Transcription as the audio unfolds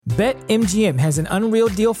BetMGM has an unreal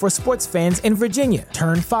deal for sports fans in Virginia.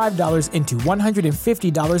 Turn $5 into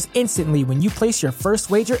 $150 instantly when you place your first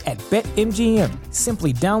wager at BetMGM.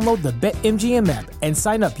 Simply download the BetMGM app and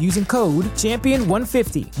sign up using code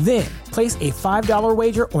Champion150. Then, place a $5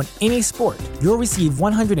 wager on any sport. You'll receive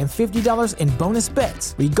 $150 in bonus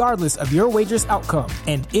bets, regardless of your wager's outcome.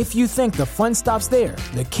 And if you think the fun stops there,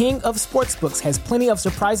 the King of Sportsbooks has plenty of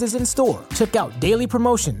surprises in store. Check out daily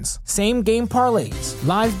promotions, same-game parlays,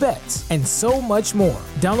 live bets, and so much more.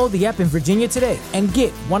 Download the app in Virginia today and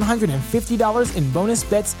get $150 in bonus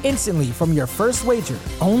bets instantly from your first wager.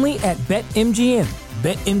 Only at BetMGM.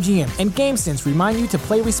 BetMGM and GameSense remind you to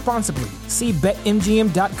play responsibly. See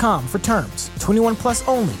BetMGM.com for terms. 21 plus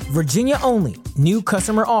only. Virginia only. New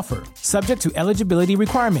customer offer. Subject to eligibility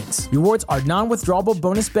requirements. Rewards are non-withdrawable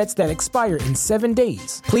bonus bets that expire in 7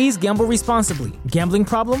 days. Please gamble responsibly. Gambling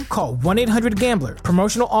problem? Call 1-800-GAMBLER.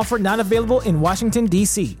 Promotional offer not available in Washington,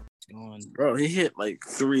 D.C. Bro, he hit like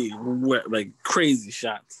 3 like crazy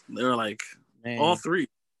shots. They were like, man, all 3.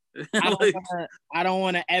 I don't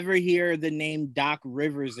want to ever hear the name Doc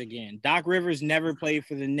Rivers again. Doc Rivers never played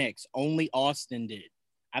for the Knicks. Only Austin did.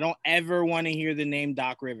 I don't ever want to hear the name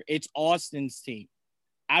Doc Rivers. It's Austin's team.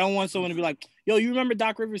 I don't want someone to be like, yo, you remember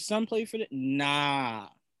Doc Rivers' son played for the Nah.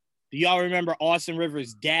 Do y'all remember Austin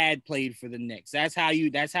Rivers' dad played for the Knicks? That's how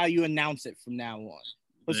you announce it from now on.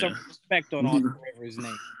 Put some respect on Austin Rivers'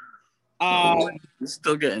 name. He's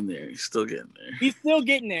still getting there. He's still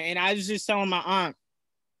getting there. And I was just telling my aunt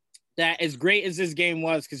that as great as this game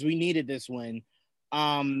was, because we needed this win,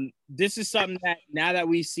 this is something that now that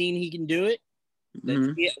we've seen he can do it,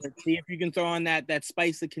 let's see if you can throw on that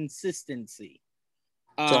spice of consistency.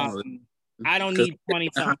 I don't need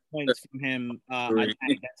 20-something points from him.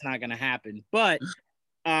 That's not going to happen. But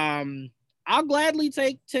I'll gladly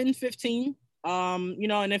take 10, 15.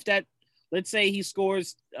 And if that, let's say he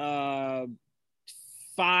scores 5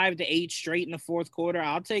 to 8 straight in the fourth quarter,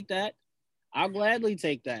 I'll take that. I'll gladly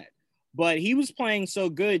take that. But he was playing so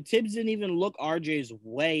good. Tibbs didn't even look RJ's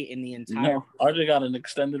way in the entire. No, RJ got an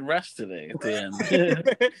extended rest today at the end.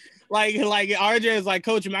 like RJ is like,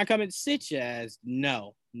 Coach, am I coming? Sit your ass.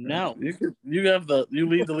 No. You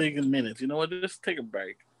lead the league in minutes. You know what? Just take a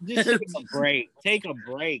break. Take a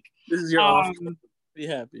break. This is your off. Be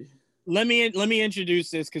happy. Let me introduce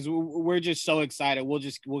this because we're just so excited.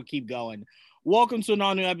 We'll keep going. Welcome to an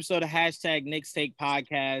all new episode of #Knicks Take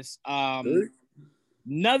Podcast.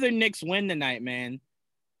 Another Knicks win tonight, man.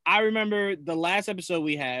 I remember the last episode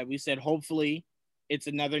we had, we said, hopefully it's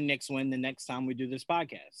another Knicks win the next time we do this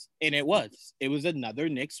podcast. And it was another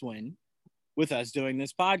Knicks win with us doing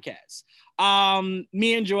this podcast.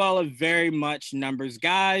 Me and Joel are very much numbers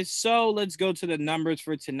guys. So let's go to the numbers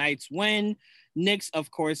for tonight's win. Knicks, of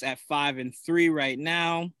course, at 5-3 right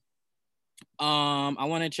now. I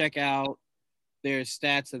want to check out their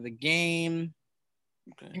stats of the game.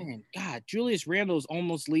 Okay. Man, God, Julius Randle is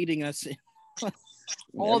almost leading us in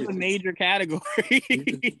all the major categories.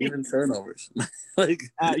 Even turnovers.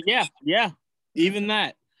 Yeah, even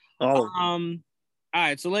that. All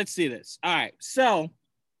right, so let's see this. All right, so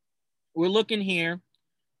we're looking here,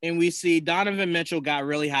 and we see Donovan Mitchell got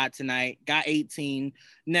really hot tonight, got 18.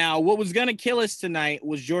 Now, what was going to kill us tonight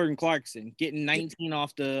was Jordan Clarkson getting 19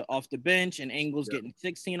 off the bench, and Ingles getting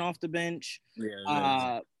 16 off the bench.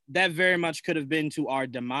 That very much could have been to our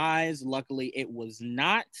demise. Luckily, it was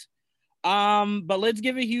not. But let's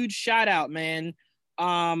give a huge shout out, man.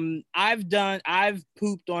 I've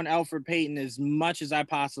pooped on Elfrid Payton as much as I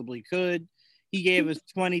possibly could. He gave us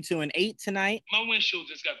 22 and 8 tonight. My windshield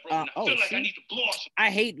just got broken. I feel like I need to blow.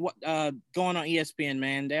 I hate going on ESPN,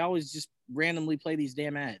 man. They always just randomly play these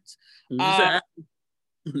damn ads. Let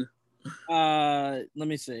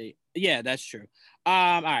me see. Yeah, that's true.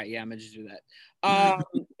 All right, yeah, I'm gonna just do that.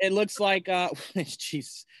 It looks like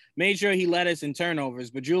jeez, made sure he led us in turnovers,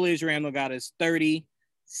 but Julius Randle got us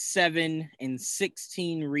 37 and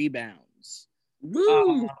 16 rebounds.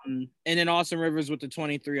 And then Austin Rivers with the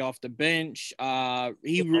 23 off the bench.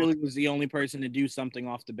 He really was the only person to do something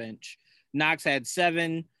off the bench. Knox had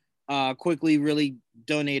 7. Quickly really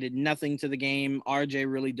donated nothing to the game.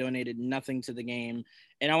 RJ really donated nothing to the game.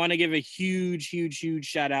 And I want to give a huge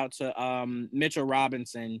shout out to Mitchell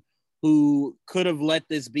Robinson, who could have let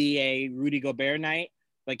this be a Rudy Gobert night,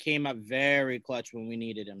 but came up very clutch when we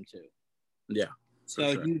needed him to. Yeah.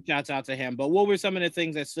 So huge shouts out to him. But what were some of the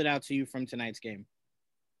things that stood out to you from tonight's game?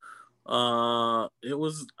 It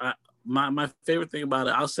was my favorite thing about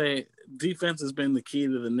it. I'll say defense has been the key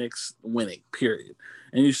to the Knicks winning, period.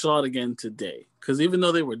 And you saw it again today. Because even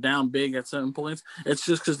though they were down big at certain points, it's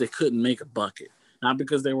just because they couldn't make a bucket, not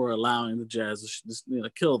because they were allowing the Jazz to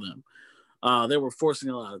kill them. They were forcing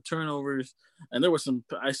a lot of turnovers, and there were some.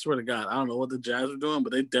 I swear to God, I don't know what the Jazz were doing,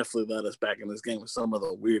 but they definitely let us back in this game with some of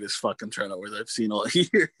the weirdest fucking turnovers I've seen all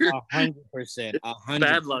year. 100%, 100%.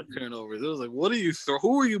 Bad luck turnovers. It was like, what are you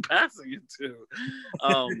who are you passing it to?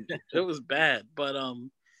 It was bad, but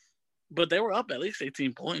they were up at least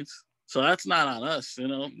 18 points. So that's not on us, you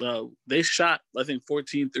know. They shot, I think,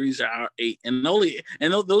 14 threes to our 8, and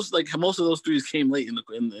those like most of those threes came late in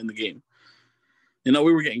the game. You know,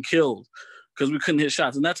 we were getting killed because we couldn't hit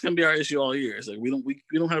shots, and that's gonna be our issue all year. It's like we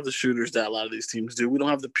don't have the shooters that a lot of these teams do. We don't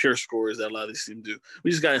have the pure scorers that a lot of these teams do.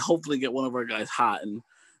 We just gotta hopefully get one of our guys hot, and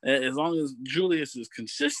as long as Julius is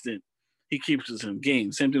consistent, he keeps us in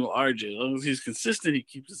games. Same thing with RJ. As long as he's consistent, he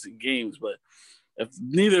keeps us in games. But if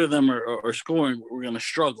neither of them are scoring, we're gonna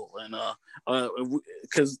struggle, and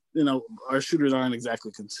because you know our shooters aren't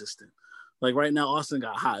exactly consistent. Like right now, Austin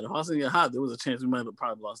got hot. If Austin got hot, there was a chance we might have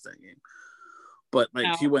probably lost that game. But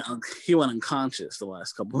like he went unconscious the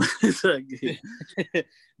last couple of minutes of that game.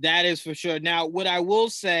 That is for sure. Now, what I will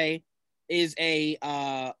say is a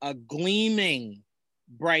gleaming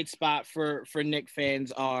bright spot for Knicks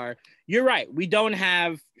fans are, you're right. We don't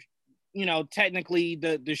have, you know, technically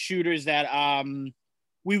the shooters that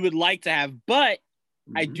we would like to have, but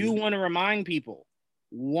I do want to remind people,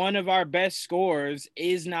 one of our best scorers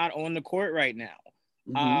is not on the court right now.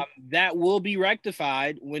 That will be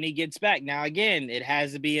rectified when he gets back. Now, again, it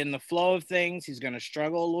has to be in the flow of things. He's going to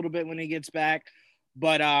struggle a little bit when he gets back,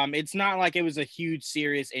 but it's not like it was a huge,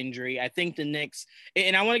 serious injury. I think the Knicks,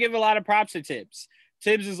 and I want to give a lot of props to Tibbs.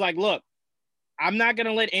 Tibbs is like, look, I'm not going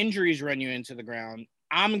to let injuries run you into the ground.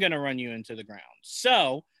 I'm going to run you into the ground.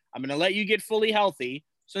 So I'm going to let you get fully healthy,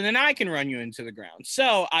 so then I can run you into the ground.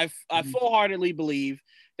 So I full-heartedly believe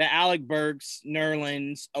that Alec Burks,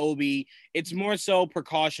 Nerlens, Obi, it's more so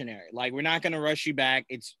precautionary. Like, we're not going to rush you back.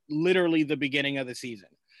 It's literally the beginning of the season.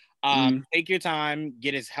 Take your time,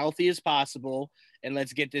 get as healthy as possible, and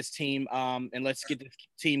let's get this team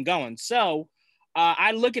going. So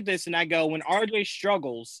I look at this and I go, when RJ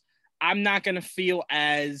struggles, I'm not going to feel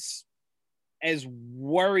as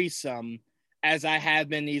worrisome as I have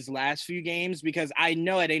been these last few games, because I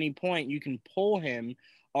know at any point you can pull him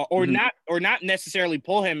or not necessarily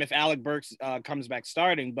pull him if Alec Burks comes back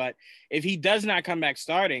starting. But if he does not come back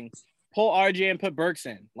starting, pull RJ and put Burks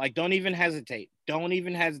in. Like, don't even hesitate.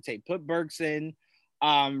 Put Burks in.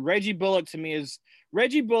 Reggie Bullock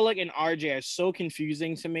and RJ are so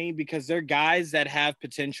confusing to me because they're guys that have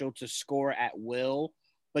potential to score at will.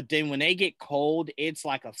 But then when they get cold, it's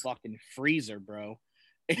like a fucking freezer, bro.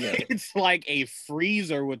 Yeah. It's like a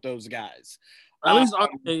freezer with those guys. At least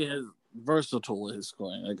RJ is versatile with his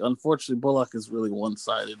scoring. Like, unfortunately, Bullock is really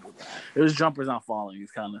one-sided. If his jumper's not falling,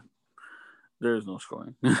 he's kind of there is no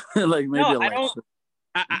scoring. Like, maybe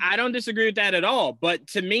I don't disagree with that at all. But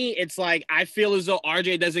to me, it's like I feel as though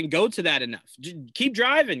RJ doesn't go to that enough. Keep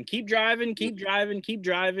driving.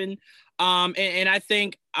 And I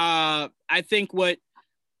think what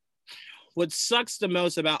sucks the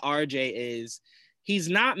most about RJ is he's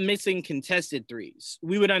not missing contested threes.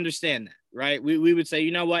 We would understand that, right? We would say,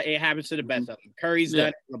 you know what? It happens to the best of them. Curry's done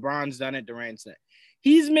it. LeBron's done it. Durant's done it.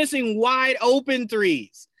 He's missing wide open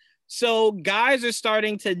threes. So guys are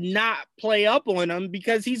starting to not play up on him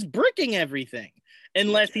because he's bricking everything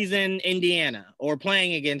unless he's in Indiana or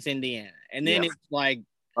playing against Indiana. And then it's like,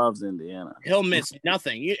 loves Indiana. He'll miss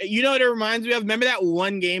nothing. You know what it reminds me of? Remember that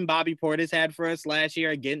one game Bobby Portis had for us last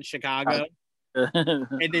year against Chicago?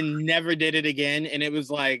 And then never did it again. And it was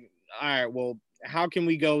like, all right, well, how can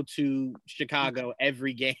we go to Chicago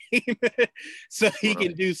every game so he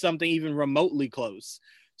can do something even remotely close?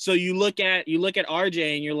 So you look at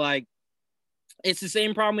RJ and you're like, it's the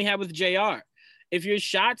same problem we had with JR. If your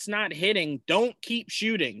shot's not hitting, don't keep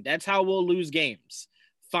shooting. That's how we'll lose games.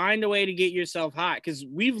 Find a way to get yourself hot, because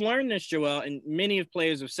we've learned this, Joel, and many of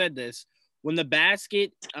players have said this. When the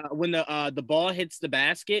the ball hits the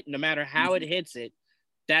basket, no matter how it hits it,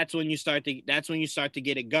 that's when you start to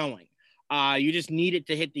get it going. You just need it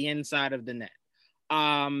to hit the inside of the net.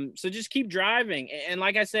 So just keep driving. And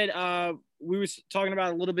like I said, we were talking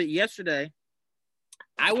about a little bit yesterday.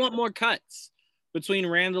 I want more cuts between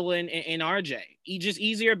Randall and RJ. Just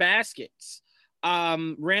easier baskets.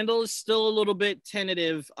 Randall is still a little bit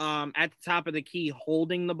tentative at the top of the key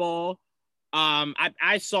holding the ball.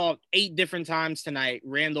 I saw 8 different times tonight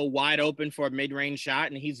Randall wide open for a mid-range shot,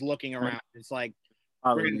 and he's looking around. It's like,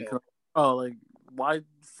 like, why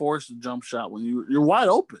force a jump shot when you're wide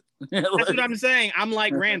open? That's what I'm saying. I'm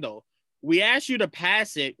like, Randall, we asked you to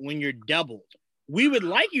pass it when you're doubled. We would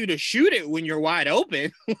like you to shoot it when you're wide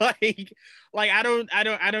open. like I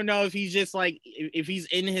don't know if he's just like, if he's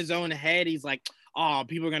in his own head, he's like, oh,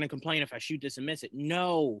 people are going to complain if I shoot this and miss it.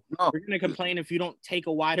 No. We're going to complain if you don't take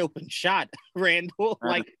a wide open shot, Randall.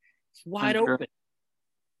 Like, it's wide open.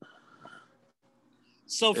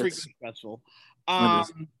 So freaking stressful.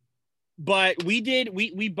 But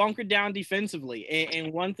we bunkered down defensively.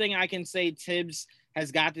 And one thing I can say Tibbs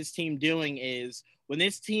has got this team doing is when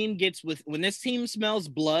this team smells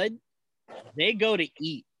blood, they go to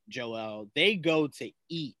eat, Joel. They go to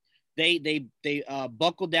eat. They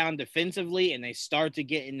buckle down defensively and they start to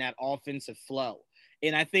get in that offensive flow.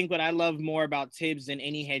 And I think what I love more about Tibbs than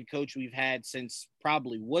any head coach we've had since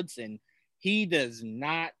probably Woodson, he does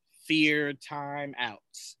not fear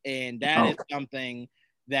timeouts. And that is something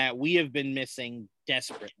that we have been missing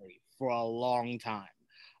desperately for a long time.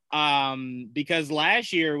 Because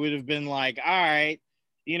last year would have been like, all right,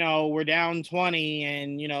 we're down 20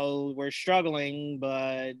 and, we're struggling,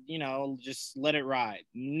 but, just let it ride.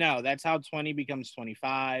 No, that's how 20 becomes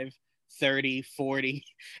 25, 30, 40.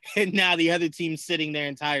 And now the other team's sitting their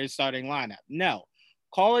entire starting lineup. No,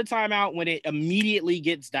 call a timeout when it immediately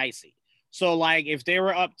gets dicey. So, like, if they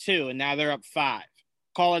were up 2 and now they're up 5,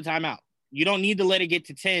 call a timeout. You don't need to let it get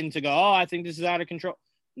to 10 to go, oh, I think this is out of control.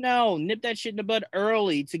 No, nip that shit in the bud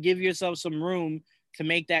early to give yourself some room to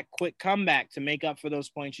make that quick comeback to make up for those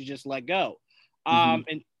points you just let go. And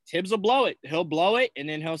Tibbs will blow it. He'll blow it, and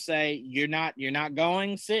then he'll say, you're not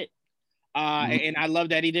going, sit. And I love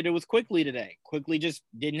that he did it with Quickly today. Quickly just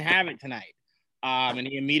didn't have it tonight. And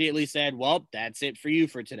he immediately said, well, that's it for you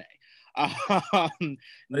for today. He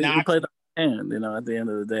played the hand, at the end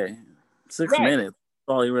of the day. 6 minutes.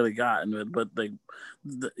 All he really got, but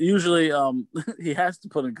usually he has to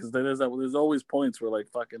put in because there's always points where like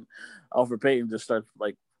fucking Alfred Payton just starts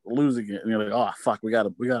like losing it, and you're like, oh fuck, we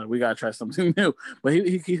gotta try something new. But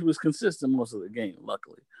he was consistent most of the game,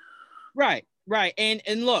 luckily. Right,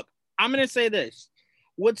 and look, I'm gonna say this: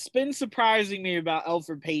 what's been surprising me about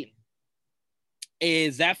Alfred Payton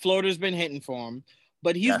is that floater's been hitting for him,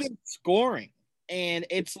 but he's been scoring, and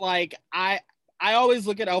it's like I always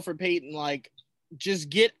look at Alfred Payton like, just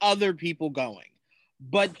get other people going.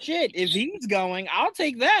 But shit, if he's going, I'll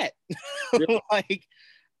take that. Like,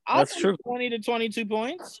 I'll take 20 to 22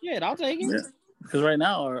 points. Shit, I'll take it. Yeah. Because right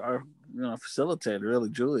now, our facilitator, really,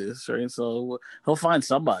 Julius, right? So he'll find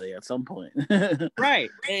somebody at some point. Right.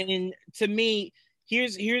 And to me,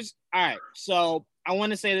 here's all right. So I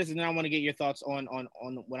want to say this, and then I want to get your thoughts on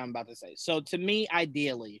what I'm about to say. So to me,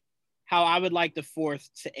 ideally, how I would like the fourth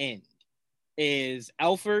to end is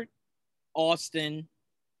Elford, Austin,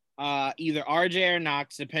 either RJ or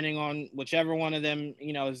Knox, depending on whichever one of them,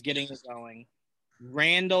 is getting it going,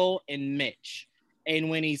 Randall and Mitch. And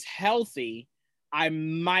when he's healthy, I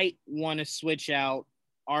might want to switch out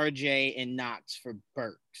RJ and Knox for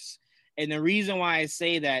Burks. And the reason why I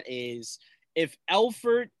say that is if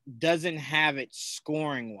Elford doesn't have it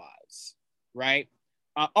scoring wise, right?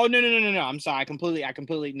 No. I'm sorry. I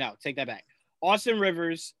completely, no, take that back. Austin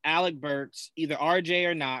Rivers, Alec Burks, either RJ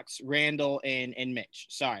or Knox, Randall, and Mitch.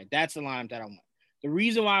 Sorry, that's the lineup that I want. The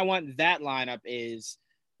reason why I want that lineup is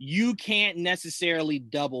you can't necessarily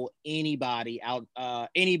double anybody out,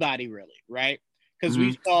 anybody really, right? Because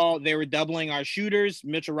we saw they were doubling our shooters.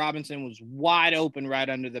 Mitchell Robinson was wide open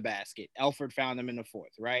right under the basket. Elford found them in the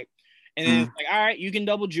fourth, right? And then it's like, all right, you can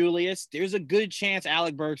double Julius. There's a good chance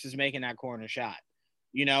Alec Burks is making that corner shot.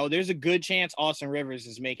 There's a good chance Austin Rivers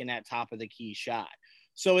is making that top of the key shot.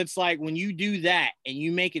 So it's like when you do that and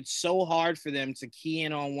you make it so hard for them to key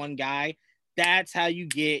in on one guy, that's how you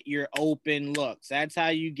get your open looks. That's how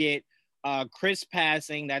you get crisp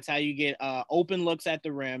passing. That's how you get open looks at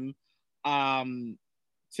the rim.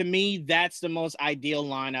 To me, that's the most ideal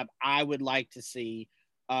lineup I would like to see.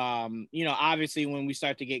 Obviously when we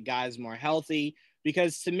start to get guys more healthy,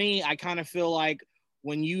 because to me, I kind of feel like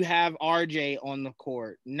when you have RJ on the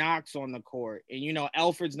court, Knox on the court, and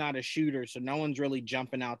Elford's not a shooter, so no one's really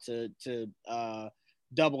jumping out to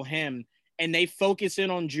double him, and they focus in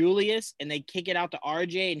on Julius and they kick it out to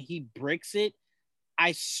RJ and he bricks it,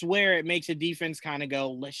 I swear it makes a defense kind of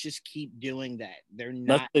go, let's just keep doing that. They're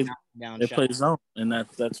not down. They play zone, and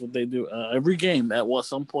that's what they do. Every game at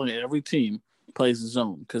some point, every team plays the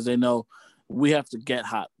zone because they know we have to get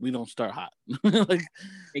hot. We don't start hot.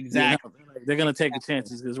 Exactly. They're gonna take the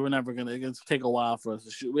chances because we're never gonna. It's gonna take a while for us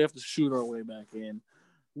to shoot. We have to shoot our way back in.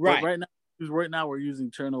 Right. But right now we're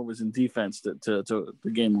using turnovers in defense to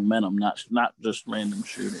gain momentum, not just random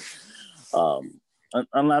shooting.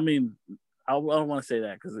 I mean, I don't want to say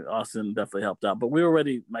that because Austin definitely helped out, but we were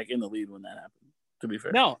already in the lead when that happened. To be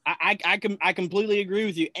fair. No, I completely agree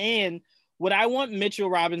with you. And what I want Mitchell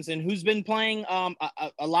Robinson, who's been playing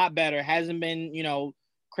a lot better, hasn't been,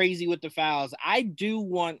 crazy with the fouls. I do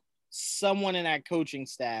want someone in that coaching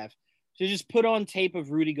staff to just put on tape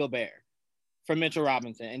of Rudy Gobert for Mitchell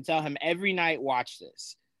Robinson and tell him every night, watch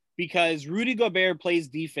this. Because Rudy Gobert plays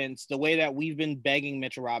defense the way that we've been begging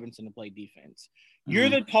Mitchell Robinson to play defense. You're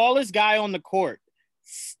the tallest guy on the court.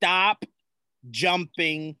 Stop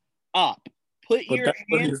jumping up. But that's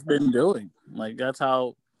what he's been doing. Like, that's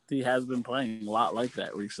how he has been playing a lot like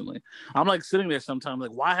that recently. I'm like sitting there sometimes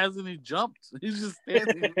like, why hasn't he jumped? He's just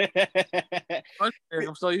standing.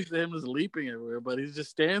 I'm so used to him just leaping everywhere, but he's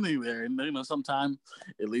just standing there. And, you know, sometimes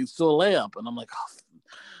it leads to a layup. And I'm like,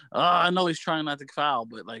 I know he's trying not to foul,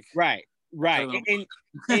 but like. Right.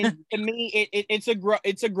 And to me,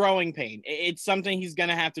 it's a growing pain. It's something he's going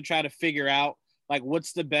to have to try to figure out. Like,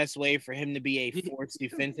 what's the best way for him to be a force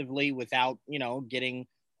defensively without, you know, getting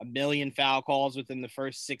a million foul calls within the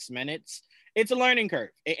first 6 minutes? It's a learning curve.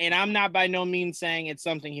 And I'm not by no means saying it's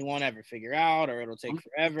something he won't ever figure out or it'll take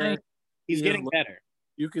forever. He's getting better.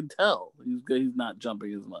 You can tell he's not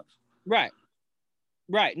jumping as much. Right.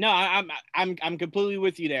 No, I'm completely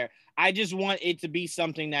with you there. I just want it to be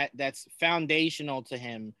something that's foundational to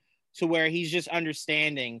him, to where he's just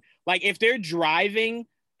understanding. Like, if they're driving,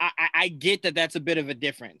 I get that that's a bit of a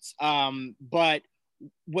difference. But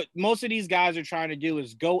what most of these guys are trying to do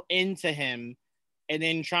is go into him and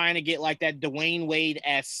then trying to get like that Dwayne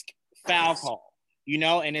Wade-esque foul call, you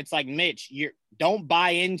know? And it's like, Mitch, don't buy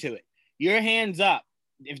into it. Your hands up.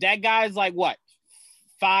 If that guy's like, what,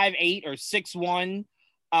 5'8" or 6'1",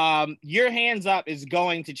 your hands up is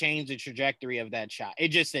going to change the trajectory of that shot. It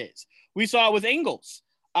just is. We saw it with Ingles.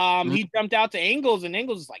 He jumped out to Ingles, and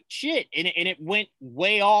Ingles was like, shit. And it went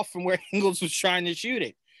way off from where Ingles was trying to shoot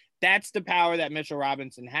it. That's the power that Mitchell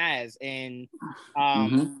Robinson has. And,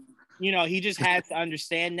 you know, he just has to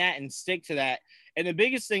understand that and stick to that. And the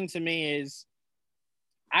biggest thing to me is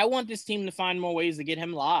I want this team to find more ways to get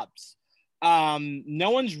him lobs.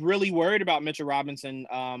 No one's really worried about Mitchell Robinson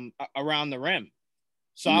around the rim.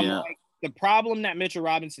 So I'm like, the problem that Mitchell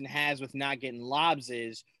Robinson has with not getting lobs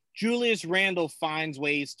is Julius Randle finds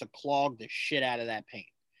ways to clog the shit out of that paint.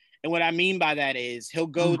 And what I mean by that is he'll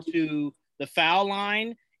go to the foul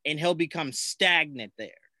line and he'll become stagnant there.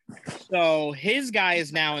 So his guy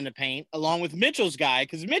is now in the paint along with Mitchell's guy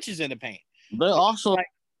because Mitch is in the paint. They're also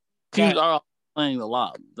teams are playing the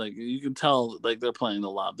lob. Like, you can tell, like, they're playing the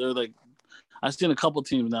lob. They're like, I've seen a couple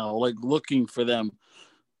teams now like looking for them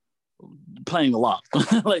playing the lob.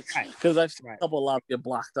 Like, because I've seen a couple of lobs get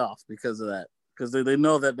blocked off because of that. Because they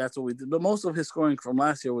know that's what we did. But most of his scoring from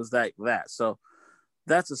last year was that. So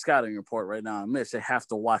that's a scouting report right now on Mitch. They have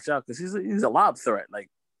to watch out because he's a lob threat. Like,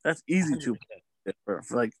 that's easy to for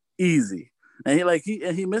like easy. And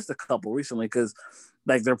he missed a couple recently because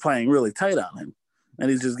like they're playing really tight on him, and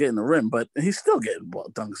he's just getting the rim, but he's still getting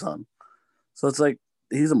dunks on. So it's like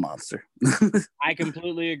he's a monster. I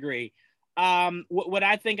completely agree. What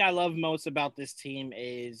I think I love most about this team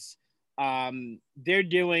is they're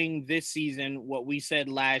doing this season what we said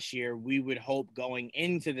last year we would hope going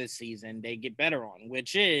into this season they get better on,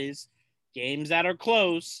 which is games that are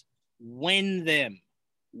close, win them.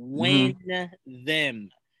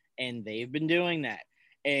 And they've been doing that.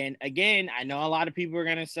 And again, I know a lot of people are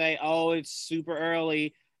going to say, oh, it's super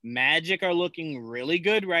early. Magic are looking really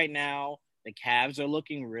good right now. The Cavs are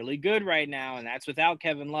looking really good right now, and that's without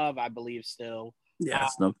Kevin Love, I believe, still.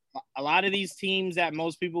 A lot of these teams that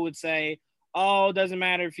most people would say, oh, it doesn't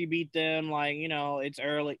matter if you beat them, like, you know, it's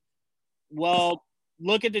early. Well,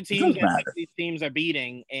 look at the teams that these teams are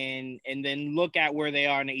beating and then look at where they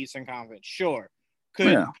are in the Eastern Conference. Sure.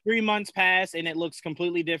 Could 3 months pass and it looks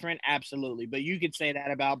completely different? Absolutely. But you could say that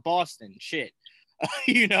about Boston. Shit.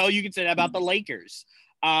 You know, you could say that about the Lakers.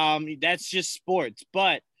 That's just sports.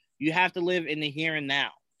 But you have to live in the here and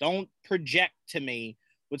now. Don't project to me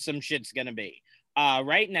what some shit's going to be.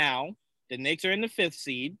 Right now, the Knicks are in the 5th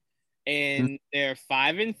seed, and they're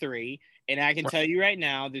 5-3. And I can tell you right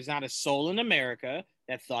now, there's not a soul in America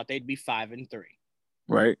that thought they'd be 5-3.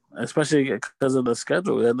 Right, especially because of the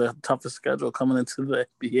schedule. We had the toughest schedule coming into the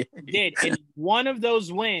NBA. Did, and one of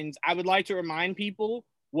those wins, I would like to remind people,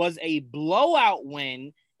 was a blowout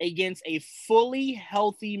win against a fully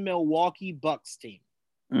healthy Milwaukee Bucks team.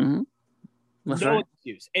 That's no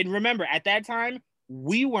excuse. And remember, at that time,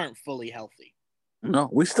 we weren't fully healthy. No,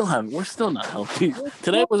 we're still not healthy.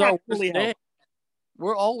 Today was our worst day.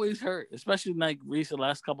 We're always hurt, especially like recent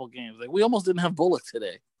last couple of games. Like, we almost didn't have Bullock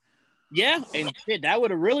today. Yeah, and shit, that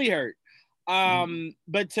would have really hurt.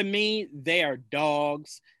 But to me, they are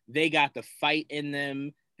dogs. They got the fight in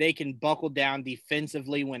them. They can buckle down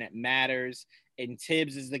defensively when it matters. And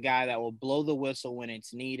Tibbs is the guy that will blow the whistle when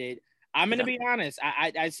it's needed. I'm going to be honest.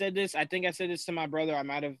 I said this. I think I said this to my brother. I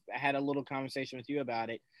might have had a little conversation with you about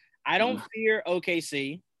it. I don't fear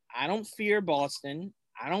OKC. I don't fear Boston.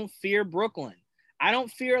 I don't fear Brooklyn. I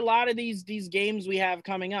don't fear a lot of these games we have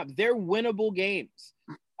coming up. They're winnable games.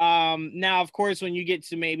 Now, of course, when you get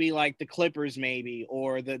to maybe like the Clippers, maybe,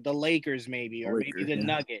 or the Lakers, maybe, or maybe the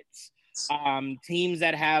Nuggets, teams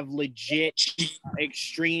that have legit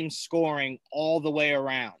extreme scoring all the way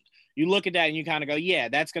around. You look at that and you kind of go, yeah,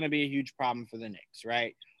 that's going to be a huge problem for the Knicks,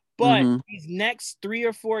 right? But these next 3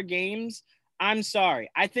 or 4 games, I'm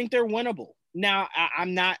sorry, I think they're winnable. Now,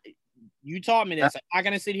 I'm not. You taught me this. I'm not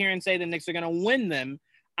going to sit here and say the Knicks are going to win them.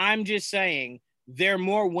 I'm just saying they're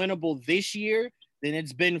more winnable this year than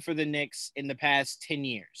it's been for the Knicks in the past 10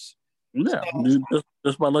 years. Yeah, so,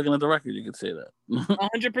 just by looking at the record, you could say that.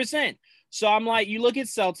 100%. So I'm like, you look at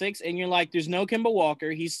Celtics and you're like, there's no Kemba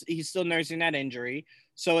Walker. He's still nursing that injury.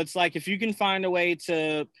 So it's like, if you can find a way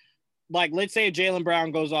to, like, let's say Jaylen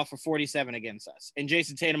Brown goes off for 47 against us and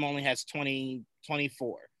Jason Tatum only has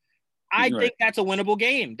 24. I think that's a winnable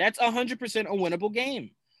game. That's 100% a winnable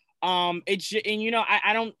game. It's, and you know,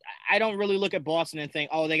 I don't really look at Boston and think,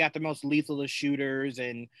 oh, they got the most lethal of shooters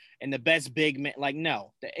and the best big men. Like,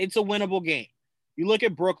 no, it's a winnable game. You look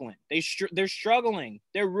at Brooklyn, they're struggling.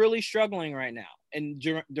 They're really struggling right now. And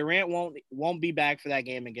Durant won't be back for that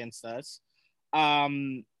game against us.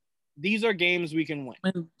 These are games we can win.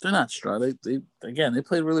 I mean, they're not struggling. They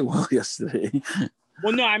played really well yesterday.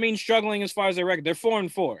 Well, no, I mean struggling as far as their record. They're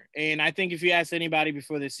 4-4, and I think if you asked anybody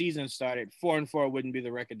before the season started, 4-4 wouldn't be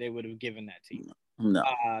the record they would have given that team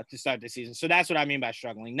to start the season. So that's what I mean by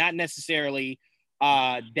struggling. Not necessarily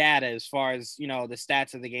data as far as, you know, the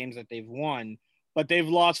stats of the games that they've won, but they've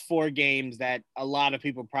lost 4 games that a lot of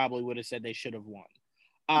people probably would have said they should have won.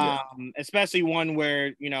 Especially one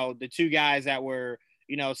where, you know, the 2 guys that were,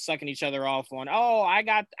 you know, sucking each other off on, oh, I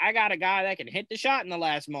got a guy that can hit the shot in the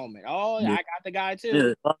last moment. Oh, I got the guy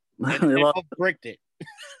too. And they both bricked it.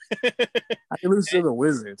 I lose to the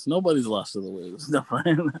Wizards. Nobody's lost to the Wizards.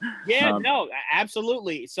 No,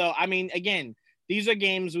 absolutely. So, I mean, again, these are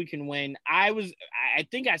games we can win. I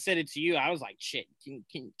think I said it to you. I was like, shit, can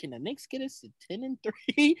the Knicks get us to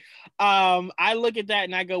 10-3? I look at that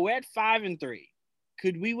and I go, we're at 5-3.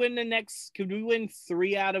 Could we win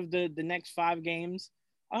 3 out of the next 5 games?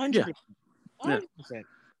 100%. 100%.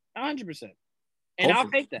 100%. And I'll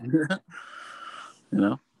take that. You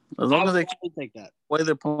know, as long as they take that. The way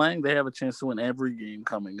they're playing, they have a chance to win every game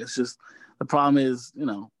coming. It's just the problem is, you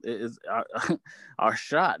know, it's our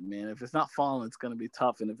shot, man. If it's not falling, it's going to be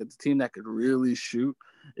tough. And if it's a team that could really shoot,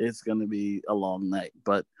 it's going to be a long night.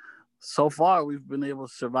 But so far, we've been able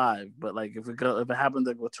to survive. But like, if it happened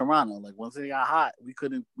like with Toronto, like once they got hot, we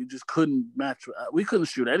just couldn't match. We couldn't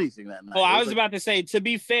shoot anything that night. Oh, I was about to say, to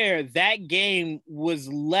be fair, that game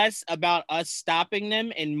was less about us stopping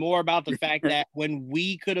them and more about the fact that when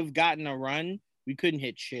we could have gotten a run, we couldn't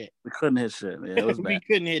hit shit. We couldn't hit shit. Yeah, it was bad. We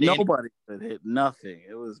couldn't hit Nobody could hit nothing.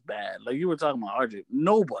 It was bad. Like you were talking about RJ.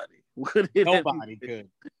 Nobody could hit Nobody could.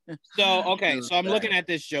 So, okay. So I'm looking at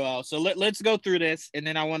this, Joel. So let's go through this, and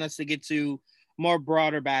then I want us to get to more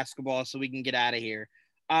broader basketball so we can get out of here.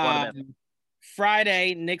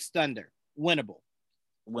 Friday, Knicks Thunder. Winnable,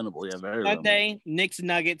 yeah. Very Sunday, winnable. Knicks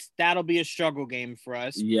Nuggets. That'll be a struggle game for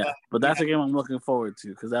us. Yeah, but that's a game I'm looking forward to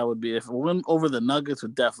because that would be, if we win over the Nuggets,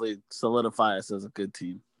 would definitely solidify us as a good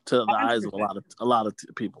team to the 100%. Eyes of a lot of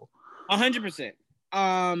people. 100%.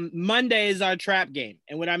 Monday is our trap game,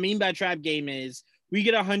 and what I mean by trap game is we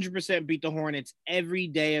get 100% beat the Hornets every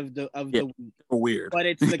day of the week. Weird, but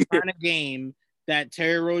it's the kind of game that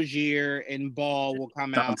Terry Rozier and Ball will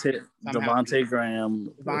come out. Devontae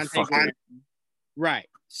Graham. Right.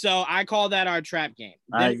 So I call that our trap game.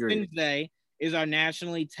 I agree. Wednesday is our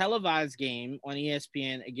nationally televised game on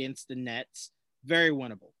ESPN against the Nets. Very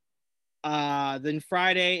winnable. Then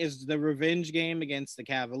Friday is the revenge game against the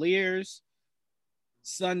Cavaliers.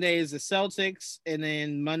 Sunday is the Celtics, and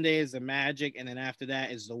then Monday is the Magic, and then after that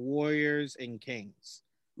is the Warriors and Kings.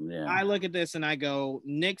 Yeah. I look at this and I go,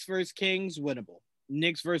 Knicks versus Kings, winnable.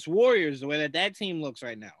 Knicks versus Warriors, the way that team looks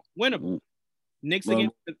right now, winnable. Knicks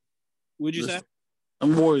against would you say? The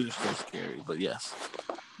Warriors are still scary, but yes.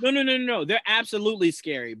 No. They're absolutely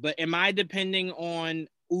scary. But am I depending on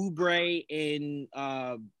Oubre and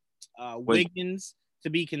Wiggins to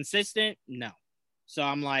be consistent? No. So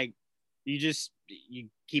I'm like, you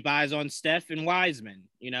keep eyes on Steph and Wiseman,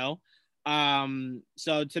 you know?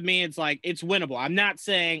 So to me, it's like, it's winnable. I'm not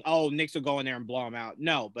saying, oh, Knicks will go in there and blow them out.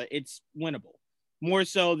 No, but it's winnable. More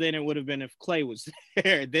so than it would have been if Clay was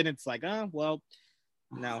there. Then it's like, well,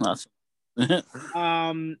 no.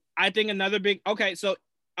 I think another big, okay, so,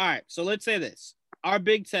 all right, so let's say this. Our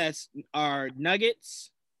big tests are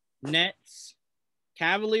Nuggets, Nets,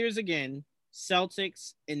 Cavaliers again,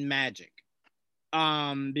 Celtics, and Magic.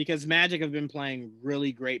 Because Magic have been playing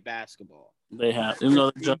really great basketball. They have, even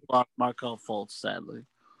though they just lost Markel Fultz, sadly.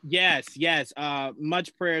 Yes.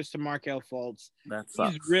 Much prayers to Markel Fultz. That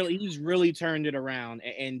sucks. He's really turned it around,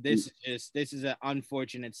 and this is an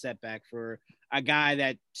unfortunate setback for a guy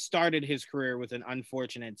that started his career with an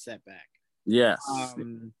unfortunate setback. Yes,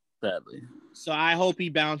 sadly. So I hope he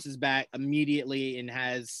bounces back immediately and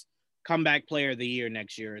has comeback player of the year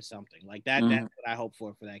next year or something like that. That's what I hope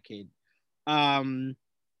for that kid.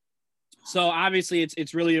 So obviously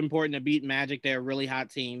it's really important to beat Magic. They're a really hot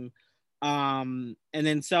team. And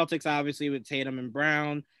then Celtics, obviously, with Tatum and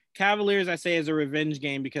Brown. Cavaliers, I say, is a revenge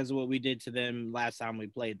game because of what we did to them last time we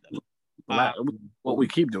played them. What we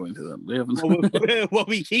keep doing to them. What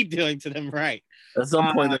we keep doing to them, right. At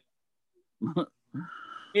some point.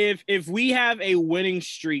 If we have a winning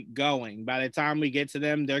streak going, by the time we get to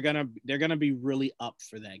them, they're gonna be really up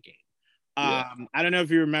for that game. I don't know if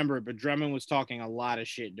you remember, but Drummond was talking a lot of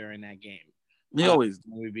shit during that game. He always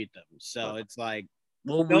when we beat them. So it's like,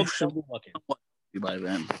 well, we should be looking by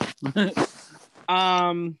then.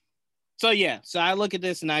 So I look at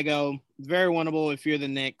this and I go, very winnable if you're the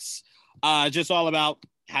Knicks. Just all about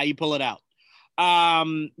how you pull it out.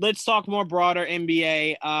 Let's talk more broader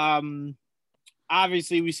NBA.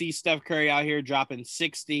 Obviously, we see Steph Curry out here dropping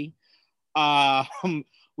 60.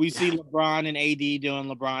 We see LeBron and AD doing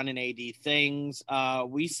LeBron and AD things.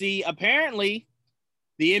 We see apparently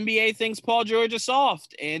the NBA thinks Paul George is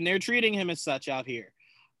soft, and they're treating him as such out here.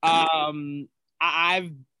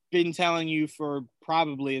 I've been telling you for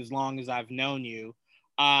probably as long as I've known you,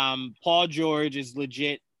 Paul George is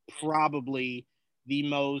legit probably the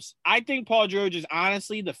most – I think Paul George is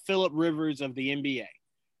honestly the Phillip Rivers of the NBA.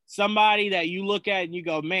 Somebody that you look at and you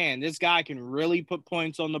go, man, this guy can really put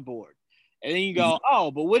points on the board. And then you go,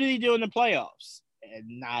 oh, but what did he do in the playoffs?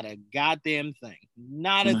 And not a goddamn thing.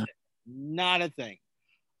 Not a thing.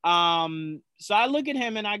 So I look at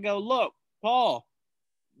him and I go, look, Paul,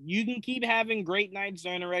 you can keep having great nights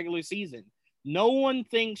during the regular season. No one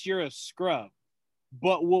thinks you're a scrub.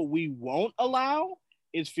 But what we won't allow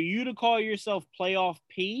is for you to call yourself playoff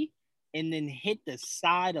P and then hit the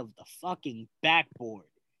side of the fucking backboard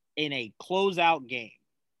in a closeout game.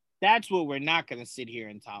 That's what we're not going to sit here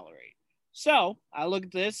and tolerate. So I look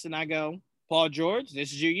at this and I go, Paul George,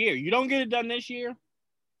 this is your year. You don't get it done this year,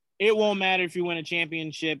 it won't matter if you win a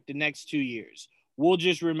championship the next 2 years. We'll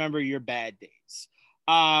just remember your bad days.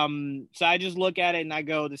 So I just look at it and I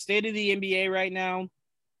go, the state of the NBA right now,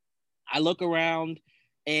 I look around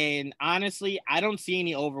and honestly, I don't see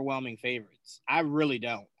any overwhelming favorites. I really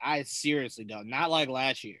don't. I seriously don't. Not like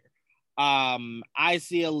last year. I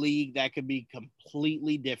see a league that could be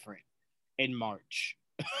completely different in March.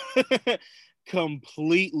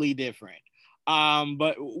 Completely different.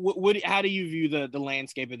 But how do you view the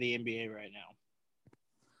landscape of the NBA right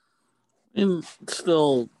now?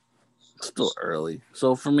 Still early.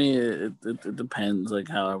 So for me, it depends, like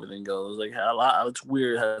how everything goes. Like it's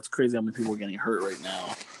weird. It's crazy how many people are getting hurt right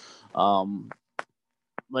now.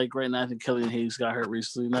 Like right now, I think Killian Hayes got hurt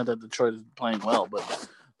recently. Not that Detroit is playing well, but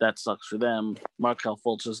that sucks for them. Markel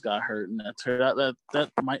Fultz just got hurt, and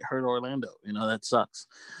that might hurt Orlando. That sucks.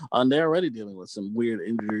 They're already dealing with some weird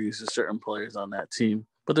injuries to certain players on that team,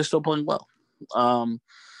 but they're still playing well.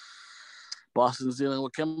 Boston's dealing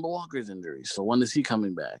with Kemba Walker's injury, so when is he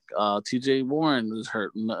coming back? TJ Warren is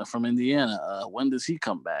hurt from Indiana. When does he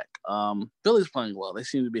come back? Philly's playing well. They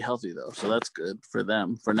seem to be healthy, though, so that's good for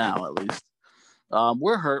them, for now at least.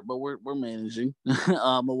 We're hurt, but we're managing.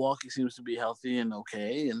 Milwaukee seems to be healthy and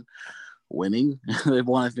okay and winning. They've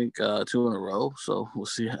won, I think, 2 in a row, so we'll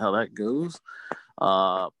see how that goes.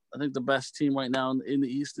 I think the best team right now in the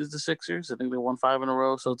East is the Sixers. I think they won 5 in a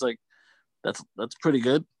row, so it's like that's pretty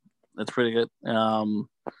good. That's pretty good. And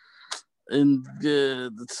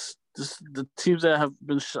the teams that have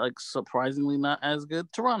been surprisingly not as good.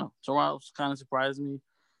 Toronto's kind of surprised me.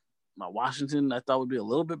 Washington, I thought would be a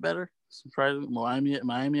little bit better. Surprising.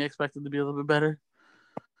 Miami expected to be a little bit better.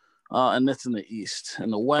 And that's in the East. In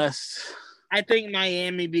the West, I think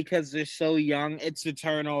Miami, because they're so young, it's the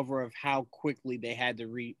turnover of how quickly they had to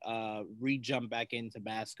re-jump back into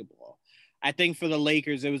basketball. I think for the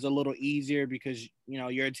Lakers, it was a little easier because,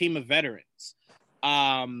 you're a team of veterans.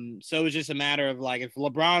 So it was just a matter of if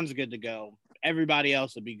LeBron's good to go, everybody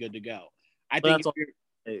else would be good to go. I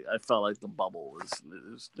felt like the bubble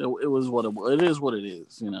it was what it is what it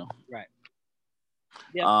is, Right.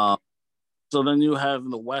 Yeah. So then you have in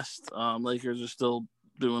the West, Lakers are still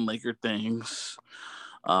doing Laker things.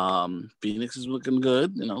 Phoenix is looking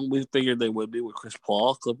good. We figured they would be with Chris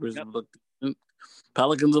Paul. Clippers have looked good.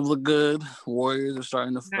 Pelicans have looked good. Warriors are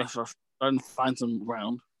starting to Starting to find some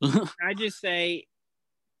ground. I just say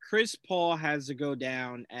Chris Paul has to go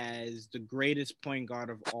down as the greatest point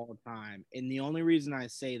guard of all time. And the only reason I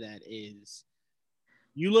say that is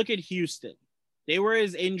you look at Houston. They were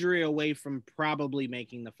his injury away from probably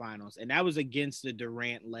making the finals, and that was against the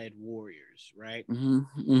Durant-led Warriors, right? You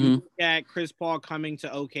look at Chris Paul coming to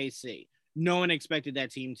OKC. No one expected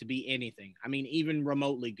that team to be anything. I mean, even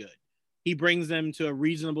remotely good. He brings them to a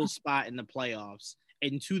reasonable spot in the playoffs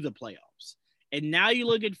and to the playoffs. And now you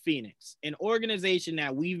look at Phoenix, an organization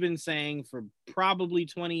that we've been saying for probably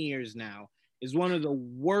 20 years now is one of the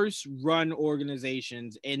worst run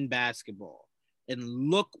organizations in basketball. And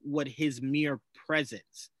look what his mere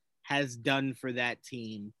presence has done for that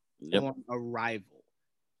team on arrival.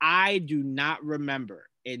 I do not remember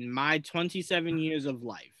in my 27 years of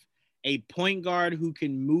life a point guard who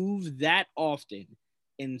can move that often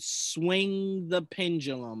and swing the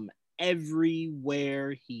pendulum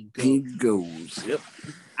everywhere he goes. He goes. Yep.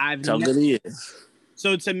 How good he is.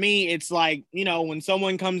 So to me, it's like, you know, when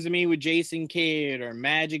someone comes to me with Jason Kidd or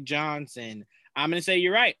Magic Johnson, I'm going to say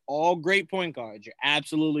you're right. All great point guards. You're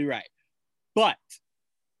absolutely right. But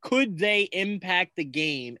could they impact the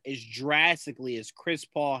game as drastically as Chris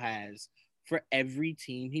Paul has for every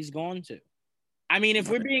team he's gone to? I mean, if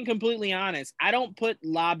we're being completely honest, I don't put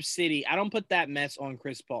Lob City, I don't put that mess on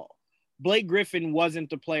Chris Paul. Blake Griffin wasn't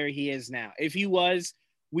the player he is now. If he was,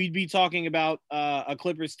 we'd be talking about a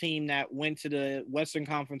Clippers team that went to the Western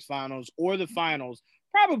Conference Finals or the Finals,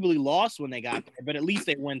 probably lost when they got there, but at least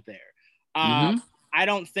they went there. I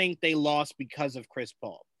don't think they lost because of Chris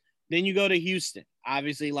Paul. Then you go to Houston.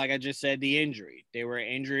 Obviously, like I just said, the injury. They were an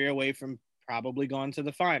injury away from probably going to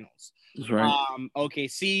the finals. That's right.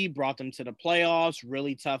 OKC brought them to the playoffs.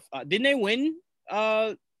 Really tough. Didn't they win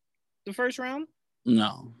the first round?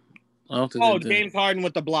 No. I don't think James Harden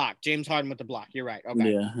with the block. You're right.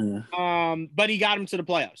 Okay. Yeah. But he got him to the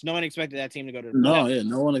playoffs. No one expected that team to go to the playoffs. No, yeah,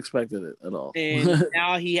 no one expected it at all. And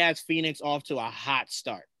now he has Phoenix off to a hot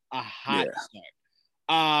start. Start.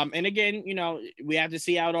 And again, you know, we have to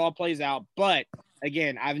see how it all plays out. But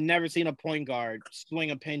again, I've never seen a point guard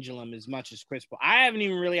swing a pendulum as much as Chris Paul. I haven't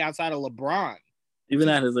even really, outside of LeBron, even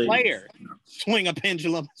at his age, player swing a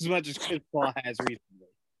pendulum as much as Chris Paul has recently.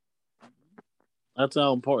 That's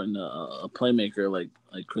how important a playmaker like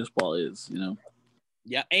Chris Paul is, you know.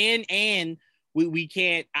 Yeah, and we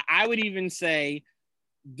can't. I would even say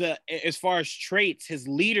as far as traits, his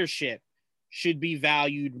leadership should be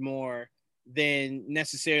valued more than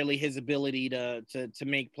necessarily his ability to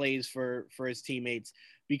make plays for his teammates.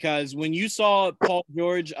 Because when you saw Paul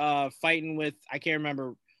George fighting with, I can't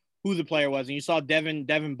remember who the player was, and you saw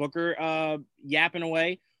Devin Booker yapping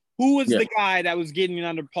away, who was the guy that was getting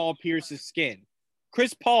under Paul Pierce's skin?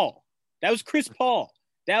 Chris Paul. That was Chris Paul.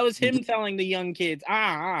 That was him telling the young kids,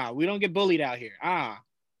 we don't get bullied out here.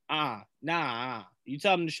 You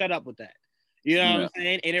tell them to shut up with that. You know what I'm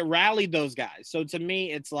saying? And it rallied those guys. So to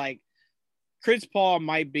me, it's like Chris Paul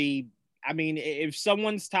might be, I mean, if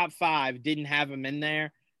someone's top 5 didn't have him in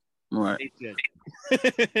there, right?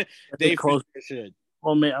 They should.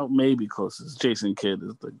 Well, maybe closest. Jason Kidd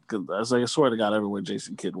is I swear to God, everywhere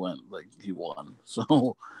Jason Kidd went, like he won.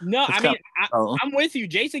 So no, I mean, I'm with you.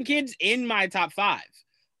 Jason Kidd's in my top 5,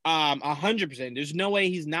 100%. There's no way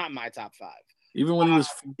he's not my top 5. Even when he was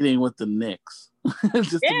feeding with the Knicks.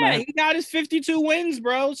 He got his 52 wins,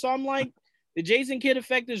 bro. So I'm like, the Jason Kidd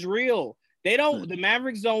effect is real. The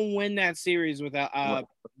Mavericks don't win that series without,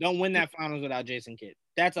 don't win that finals without Jason Kidd.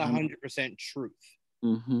 That's 100% truth.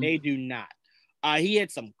 They do not. He had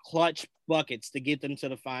some clutch buckets to get them to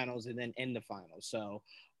the finals and then in the finals. So,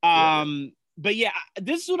 but yeah,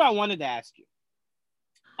 this is what I wanted to ask you.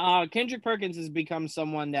 Kendrick Perkins has become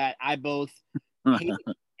someone that I both hate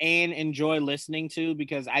and enjoy listening to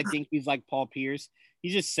because I think he's like Paul Pierce. He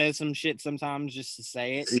just says some shit sometimes just to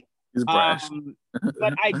say it. He's brash.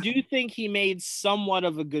 But I do think he made somewhat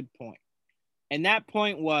of a good point. And that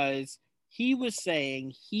point was he was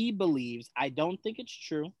saying he believes, I don't think it's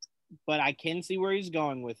true, but I can see where he's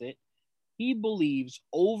going with it. He believes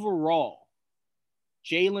overall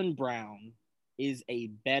Jaylen Brown is a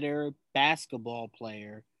better basketball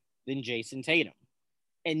player than Jason Tatum.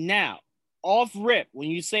 And now, off rip, when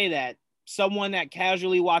you say that, someone that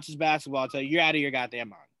casually watches basketball will tell you, you're out of your goddamn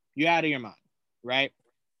mind. You're out of your mind, right?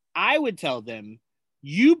 I would tell them,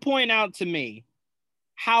 you point out to me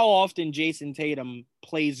how often Jason Tatum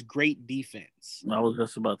plays great defense. I was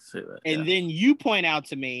just about to say that. And then you point out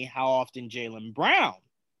to me how often Jaylen Brown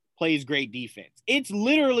plays great defense. It's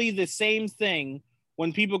literally the same thing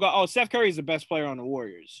when people go, oh, Steph Curry is the best player on the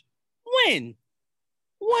Warriors. When?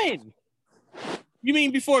 You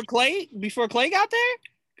mean before Clay got there?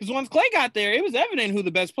 Because once Clay got there, it was evident who the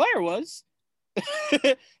best player was.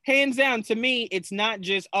 Hands down, to me, it's not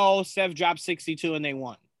just, oh, Steph dropped 62 and they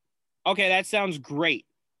won. Okay, that sounds great.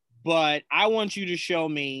 But I want you to show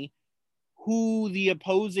me who the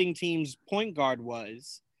opposing team's point guard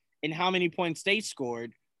was and how many points they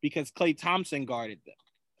scored because Klay Thompson guarded them.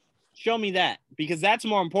 Show me that, because that's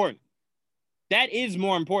more important. That is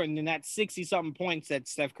more important than that 60-something points that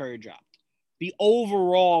Steph Curry dropped. The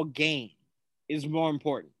overall game is more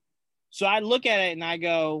important. So I look at it and I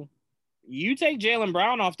go, you take Jaylen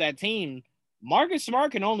Brown off that team, Marcus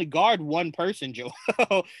Smart can only guard one person, Joe.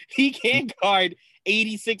 He can't guard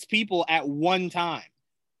 86 people at one time.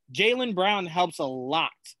 Jaylen Brown helps a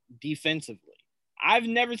lot defensively. I've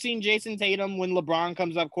never seen Jason Tatum when LeBron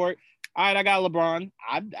comes up court. All right, I got LeBron.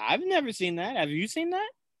 I've never seen that. Have you seen that?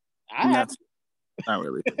 I have. Not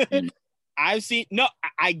really. I've seen. No,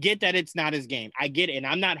 I get that it's not his game. I get it, and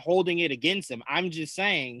I'm not holding it against him. I'm just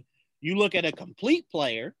saying you look at a complete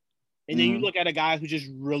player, and then you look at a guy who's just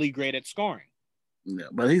really great at scoring. Yeah,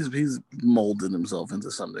 but he's molded himself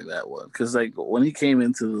into something that was, because like when he came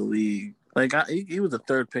into the league, like he was the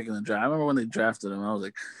third pick in the draft. I remember when they drafted him, I was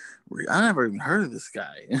like, I never even heard of this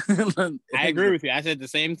guy. I agree with you. I said the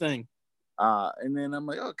same thing. And then I'm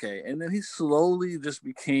like, okay. And then he slowly just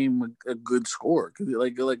became a good scorer. Because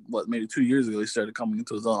like what, maybe 2 years ago, he started coming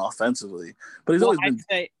into his own offensively. But he's always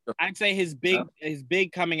been. I'd say his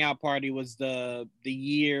big coming out party was the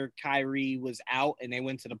year Kyrie was out and they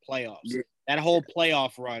went to the playoffs. Yeah. That whole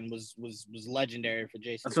playoff run was legendary for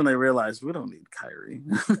Jason. That's when they realized we don't need Kyrie.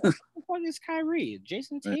 What is Kyrie?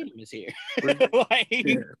 Jason Tatum is here.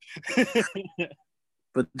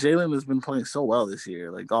 But Jaylen has been playing so well this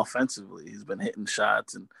year, like offensively. He's been hitting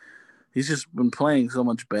shots, and he's just been playing so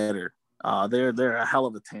much better. They're a hell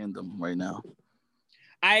of a tandem right now.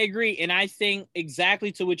 I agree, and I think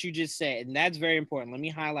exactly to what you just said, and that's very important. Let me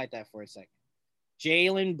highlight that for a second.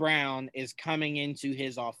 Jaylen Brown is coming into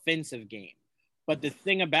his offensive game, but the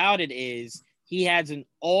thing about it is he has an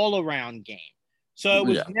all-around game. So it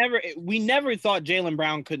was we never thought Jaylen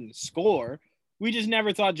Brown couldn't score. We just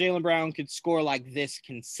never thought Jaylen Brown could score like this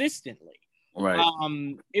consistently. Right.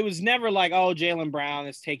 It was never like, oh, Jaylen Brown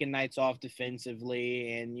is taking nights off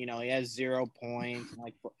defensively and, you know, he has 0 points.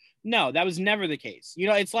 Like, no, that was never the case. You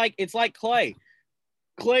know, it's like Clay.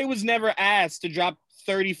 Clay was never asked to drop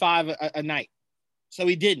 35 a night. So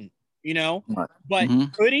he didn't, you know. Right. But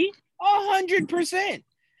could he? 100%.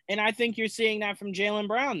 And I think you're seeing that from Jaylen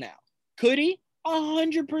Brown now. Could he?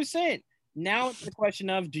 100%. Now it's the question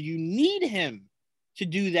of, do you need him to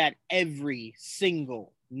do that every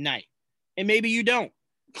single night? And maybe you don't,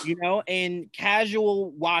 you know, and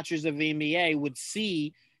casual watchers of the NBA would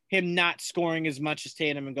see him not scoring as much as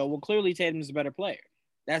Tatum and go, well, clearly Tatum's a better player.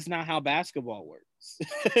 That's not how basketball works.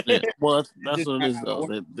 Yeah, well, that's what it is, though.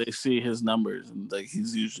 They see his numbers, and like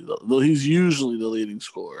he's usually the leading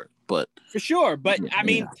scorer, but for sure. But I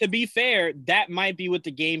mean, to be fair, that might be what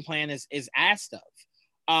the game plan is asked of.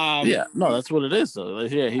 That's what it is, though.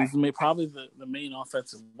 Like, yeah, he's probably the main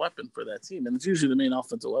offensive weapon for that team, and it's usually the main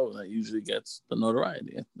offensive weapon that usually gets the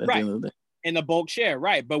notoriety at the end of the day. In the bulk share,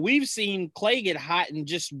 right? But we've seen Clay get hot in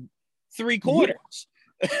just 3 quarters.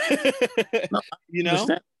 Yeah. You know,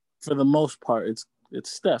 for the most part, it's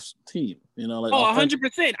Steph's team. You know, like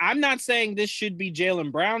 100%. I'm not saying this should be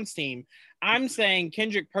Jaylen Brown's team. I'm saying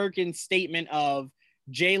Kendrick Perkins' statement of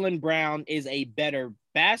Jaylen Brown is a better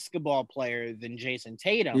basketball player than Jason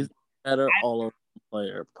Tatum. He's better all-around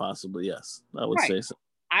player, possibly. Yes, I would say so.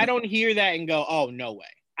 I don't hear that and go, oh, no way.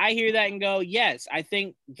 I hear that and go, yes, I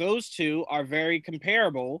think those two are very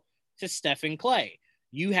comparable to Steph and Clay.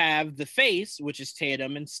 You have the face, which is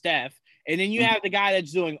Tatum and Steph, and then you have the guy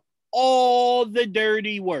that's doing all the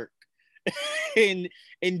dirty work in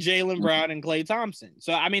Jaylen Brown and Klay Thompson.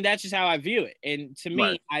 So, I mean, that's just how I view it. And to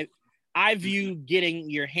me, I view getting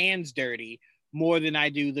your hands dirty more than I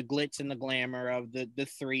do the glitz and the glamour of the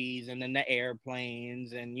threes and then the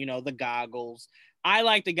airplanes and, you know, the goggles. I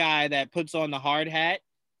like the guy that puts on the hard hat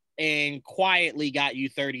and quietly got you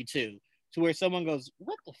 32 to where someone goes,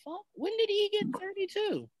 what the fuck? When did he get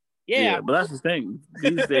 32? Yeah, but that's the thing.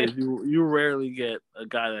 These days, you rarely get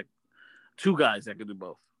two guys that can do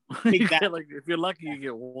both. Exactly. Like, if you're lucky, you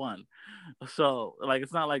get one. So, like,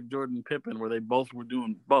 it's not like Jordan and Pippen where they both were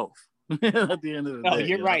doing both at the end of the day. No,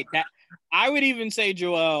 you're right. That I would even say,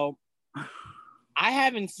 Joel, I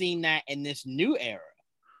haven't seen that in this new era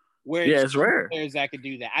where it's rare. Players that could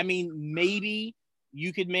do that. I mean, maybe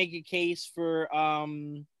you could make a case for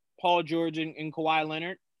Paul George and Kawhi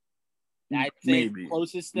Leonard. I'd say the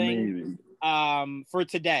closest thing for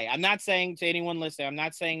today. I'm not saying to anyone listening, I'm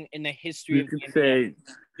not saying in the history of the NBA. You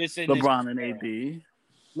could say LeBron and AD.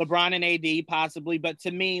 LeBron and AD possibly, but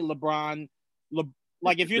to me,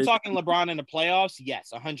 like if you're talking LeBron in the playoffs,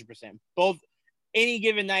 yes, 100%. Both any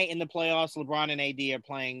given night in the playoffs, LeBron and AD are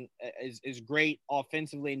playing as great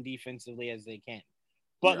offensively and defensively as they can.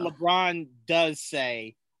 But LeBron does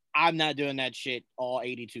say, I'm not doing that shit all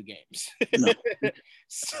 82 games. No.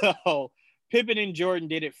 So Pippen and Jordan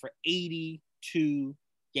did it for 82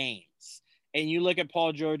 games. And you look at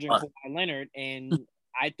Paul George and Kawhi Leonard, and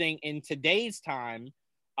I think in today's time,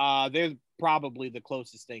 they're probably the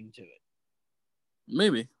closest thing to it.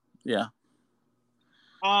 Maybe. Yeah.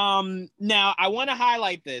 Now I want to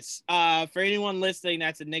highlight this. For anyone listening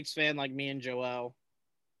that's a Knicks fan like me and Joel,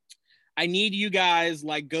 I need you guys,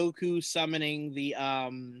 like Goku summoning the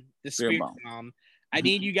Spirit Bomb. I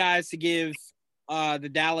need you guys to give the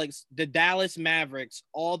Dallas Mavericks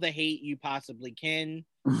all the hate you possibly can.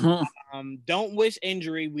 Don't wish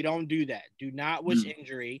injury. We don't do that. Do not wish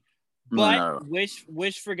injury. But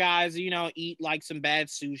wish for guys, eat like some bad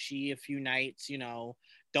sushi a few nights,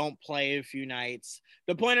 don't play a few nights.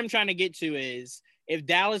 The point I'm trying to get to is if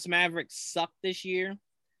Dallas Mavericks suck this year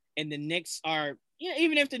and the Knicks are,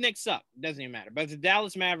 even if the Knicks suck, it doesn't even matter. But if the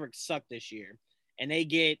Dallas Mavericks suck this year and they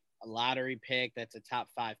get a lottery pick that's a top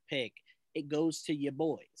 5 pick, it goes to your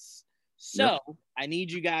boys. So I need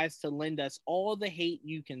you guys to lend us all the hate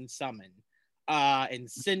you can summon and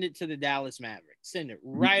send it to the Dallas Mavericks. Send it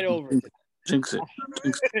right over to them. Jinx it.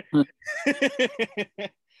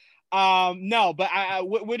 No, but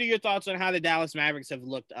what are your thoughts on how the Dallas Mavericks have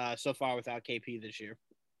looked so far without KP this year?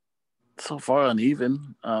 So far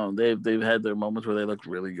uneven. They've had their moments where they look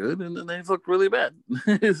really good and then they've looked really bad.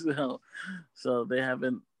 so they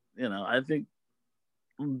haven't, I think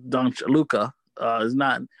Luka is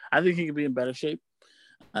not. I think he could be in better shape.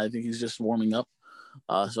 I think he's just warming up.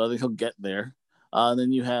 So I think he'll get there.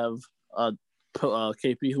 Then you have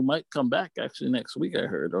KP who might come back actually next week, I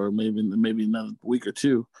heard, or maybe another week or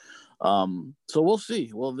two. So we'll see.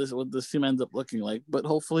 What this team ends up looking like, but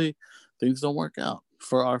hopefully things don't work out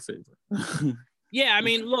for our favor. Yeah, I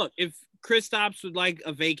mean, look, if Kristaps would like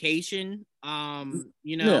a vacation, don't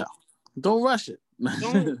rush it.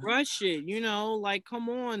 Don't rush it. Like, come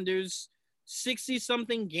on, there's 60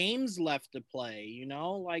 something games left to play.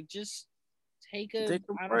 Like, just take a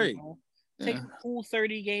break. Take a cool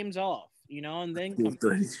 30 games off. And then come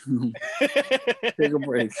take a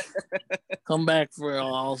break. Come back for an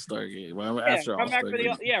All-Star game. Right after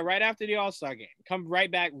the All-Star game. Come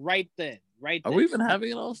right back right then. Are we even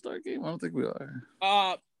having an All-Star game? I don't think we are.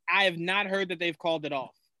 I have not heard that they've called it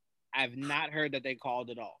off. I have not heard that they called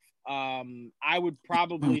it off. I would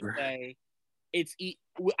probably say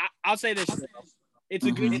I'll say this. It's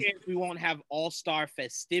a good chance we won't have all-star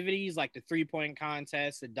festivities like the 3-point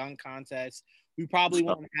contest, the dunk contest. We probably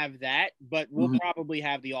won't have that, but we'll probably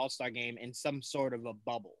have the all-star game in some sort of a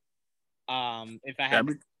bubble. If I have,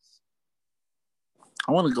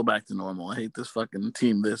 I want to go back to normal. I hate this fucking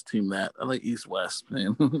team this, team that. I like East-West,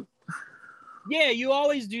 man. Yeah, you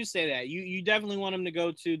always do say that. You definitely want them to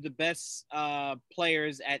go to the best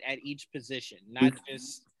players at each position,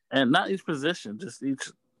 not each position, just each.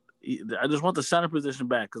 I just want the center position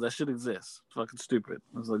back because that shit exists. It's fucking stupid.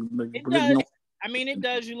 It's like it does. I mean, it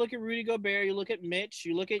does. You look at Rudy Gobert, you look at Mitch,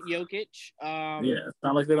 you look at Jokic. It's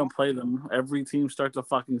not like they don't play them. Every team starts a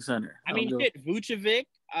fucking center. I mean, Vucevic.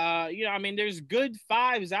 There's good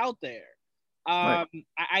fives out there. Right.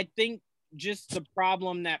 I think just the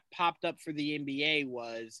problem that popped up for the NBA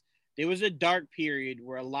was there was a dark period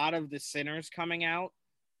where a lot of the centers coming out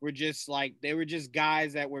were just like they were just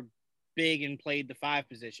guys that were big and played the 5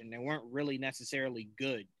 position. They weren't really necessarily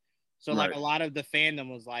good. So like a lot of the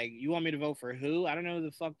fandom was like, you want me to vote for who? I don't know who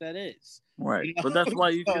the fuck that is. Right. But that's why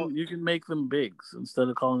you can make them bigs instead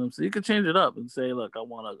of calling them. So you can change it up and say, look, I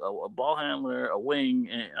want a ball handler, a wing,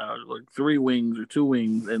 and like 3 wings or 2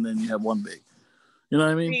 wings, and then you have 1 big. You know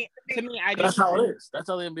what I mean? To me, that's how it is. That's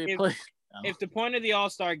how the NBA plays. If the point of the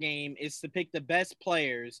All-Star game is to pick the best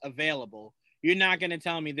players available, you're not going to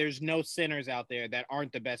tell me there's no centers out there that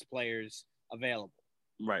aren't the best players available.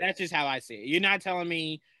 Right. That's just how I see it. You're not telling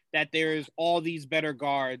me that there's all these better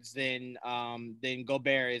guards than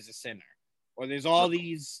Gobert is a center, or there's all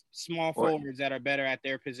these small forwards that are better at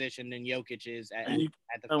their position than Jokic is at the.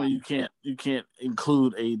 I mean, you can't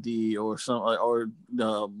include AD or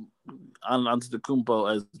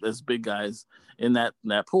Antetokounmpo as big guys in that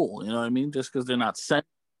pool. You know what I mean? Just because they're not center,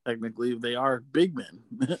 technically, they are big men.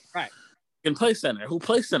 Right. Can play center. Who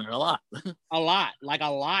plays center a lot? A lot. I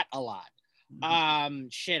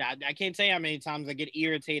can't tell you how many times I get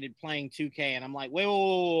irritated playing 2K and I'm like,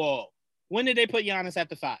 whoa. When did they put Giannis at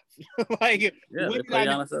the 5? They play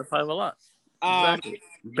Giannis at 5 a lot. Exactly.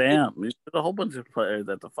 Bam. There's a whole bunch of players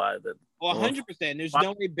at the 5 that. 100%. There's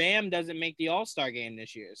no way Bam doesn't make the All-Star game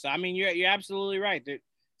this year. So I mean, you're absolutely right. The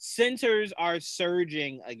centers are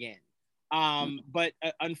surging again. But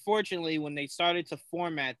unfortunately, when they started to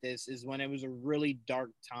format this, is when it was a really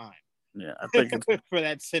dark time. Yeah, I think it's for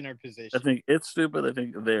that center position. I think it's stupid. I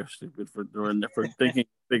think they're stupid for thinking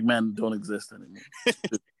big men don't exist anymore.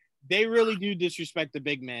 They really do disrespect the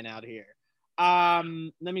big man out here. Let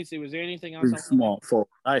me see. Was there anything else? 3 small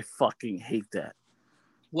forwards. I fucking hate that.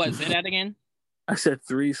 What? Say that again. I said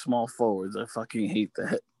 3 small forwards. I fucking hate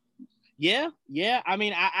that. Yeah. I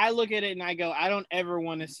mean, I look at it and I go, I don't ever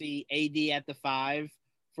want to see AD at the 5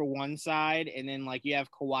 for one side, and then like you have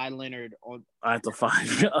Kawhi Leonard on at the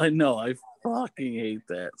 5. I know. I fucking hate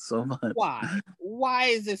that so much. Why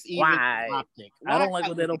is this even optic? I don't like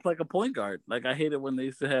when they don't play a point guard. Like I hate it when they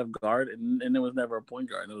used to have guard and there was never a point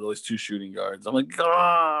guard. There was always 2 shooting guards. I'm like,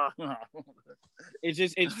 ah.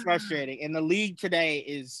 It's frustrating. And the league today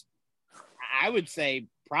is, I would say,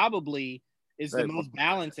 probably is the most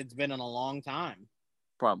balanced it's been in a long time.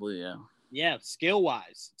 Probably, yeah. Yeah, skill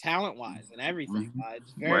wise, talent wise, and everything.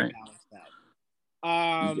 It's very balanced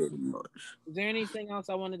out. Is there anything else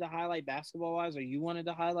I wanted to highlight basketball wise, or you wanted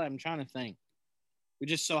to highlight? I'm trying to think. We're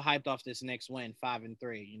just so hyped off this next win,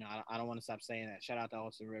 5-3. You know, I don't want to stop saying that. Shout out to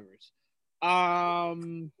Austin Rivers.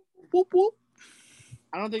 Whoop whoop.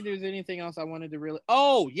 I don't think there's anything else I wanted to really.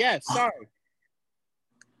 Oh yes, sorry.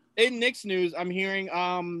 In Knicks news, I'm hearing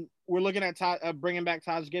we're looking at bringing back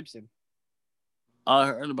Taj Gibson. I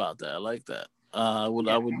heard about that. I like that. I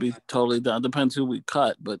would be totally down. Depends who we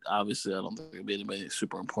cut, but obviously I don't think it'd be anybody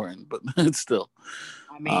super important. But it's still,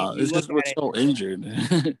 I mean, it's just we're so injured.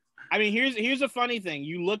 I mean, here's a funny thing.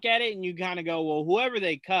 You look at it and you kind of go, well, whoever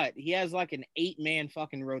they cut, he has like an 8-man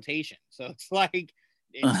fucking rotation. So it's like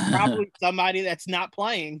it's probably somebody that's not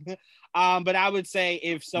playing. But I would say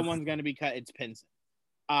if someone's going to be cut, it's Pinson.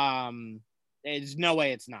 There's no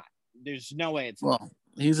way it's not. There's no way it's not.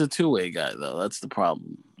 He's a 2-way guy, though. That's the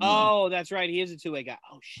problem. Oh, that's right. He is a 2-way guy.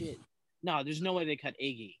 Oh, shit. No, there's no way they cut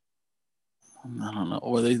Iggy. I don't know.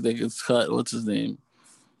 Or they could cut, what's his name?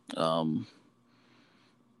 What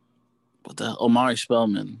the Omari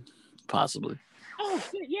Spellman, possibly. Oh,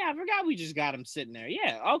 shit. Yeah, I forgot we just got him sitting there.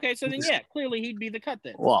 Yeah. Okay, so then, yeah, clearly he'd be the cut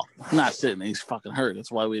then. Well, not sitting there. He's fucking hurt.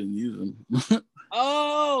 That's why we didn't use him.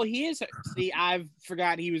 Oh, he is hurt. See, I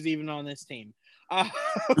forgot he was even on this team.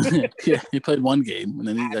 Yeah, he played 1 game and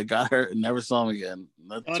then he got hurt and never saw him again.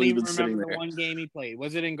 That's don't even remember the 1 game he played.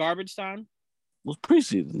 Was it in garbage time? It was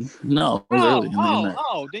preseason. No, it was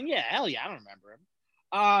early. Then yeah, hell yeah, I don't remember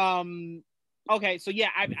him. Okay, so yeah,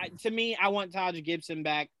 to me, I want Taj Gibson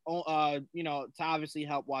back. To obviously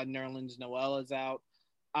help while Nerlens Noel is out.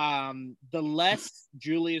 The less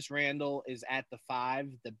Julius Randle is at the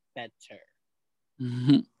 5, the better.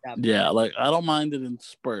 Mm-hmm. Yeah, like I don't mind it in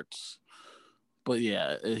spurts. But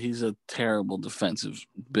yeah, he's a terrible defensive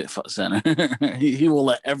center. he will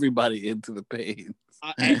let everybody into the paint.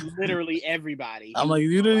 Literally everybody. I'm like,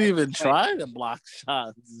 you didn't even try to block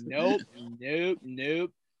shots. Nope.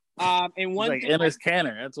 And one like thing Ennis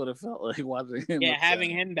Canner, that's what it felt like watching him. Yeah, having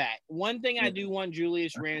him back. One thing I do want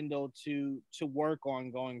Julius Randle to work on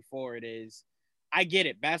going forward is, I get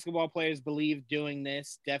it. Basketball players believe doing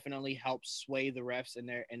this definitely helps sway the refs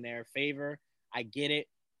in their favor. I get it.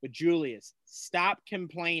 But Julius, stop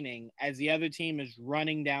complaining as the other team is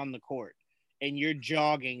running down the court and you're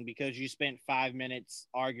jogging because you spent 5 minutes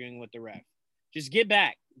arguing with the ref. Just get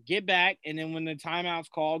back. And then when the timeout's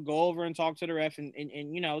called, go over and talk to the ref and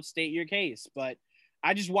state your case. But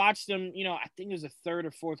I just watched him, I think it was the 3rd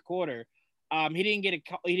or 4th quarter. He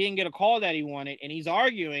didn't get a call that he wanted, and he's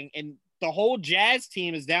arguing, and the whole Jazz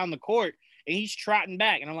team is down the court and he's trotting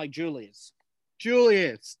back. And I'm like, Julius.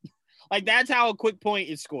 Like, that's how a quick point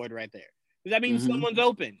is scored right there. Because that means someone's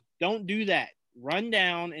open. Don't do that. Run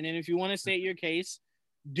down, and then if you want to state your case,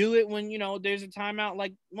 do it when, there's a timeout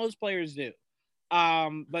like most players do.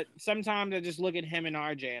 But sometimes I just look at him and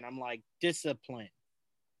RJ, and I'm like, discipline.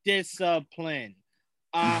 But,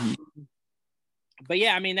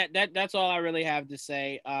 yeah, I mean, that's all I really have to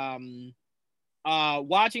say.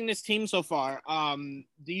 Watching this team so far,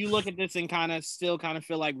 do you look at this and still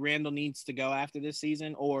feel like Randall needs to go after this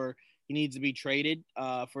season, or he needs to be traded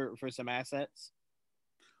for some assets?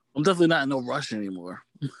 I'm definitely not in no rush anymore.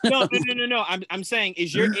 No. I'm saying,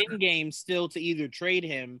 is your end game still to either trade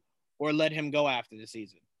him or let him go after the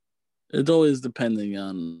season? It's always depending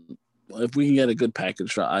on if we can get a good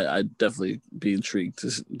package. I'd definitely be intrigued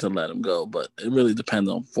to let him go, but it really depends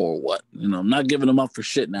on for what. I'm not giving him up for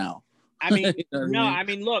shit now. I mean, I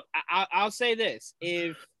mean, look, I'll say this: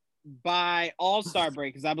 if by All-Star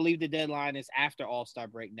break, because I believe the deadline is after All-Star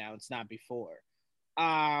break now, it's not before.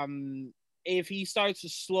 If he starts to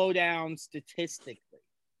slow down statistically,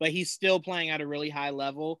 but he's still playing at a really high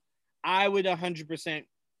level, I would 100%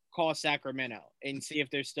 call Sacramento and see if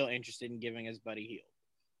they're still interested in giving us Buddy Hield.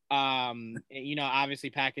 Obviously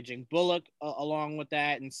packaging Bullock along with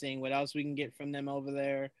that and seeing what else we can get from them over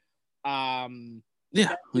there.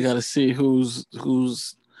 We got to see who's.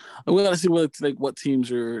 We got to see what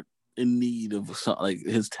teams are in need of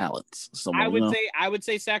his talents. I would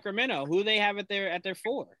say Sacramento. Who they have at their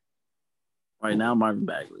 4 right now? Marvin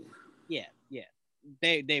Bagley. Yeah.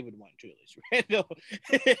 They would want Julius Randle.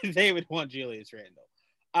 They would want Julius Randle.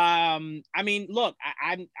 I mean, look,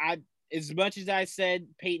 I as much as I said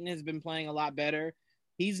Peyton has been playing a lot better,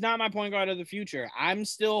 he's not my point guard of the future. I'm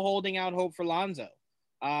still holding out hope for Lonzo.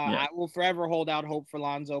 I will forever hold out hope for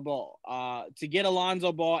Lonzo Ball. To get a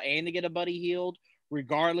Lonzo Ball and to get a Buddy Hield,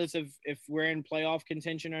 regardless of if we're in playoff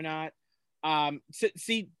contention or not.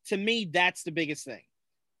 To me, that's the biggest thing.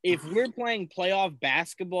 If we're playing playoff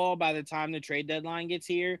basketball by the time the trade deadline gets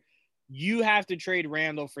here, you have to trade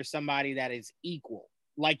Randle for somebody that is equal.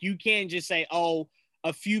 Like, you can't just say, oh,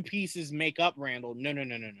 a few pieces make up Randle. No.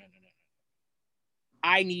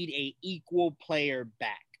 I need a equal player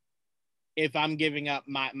back if I'm giving up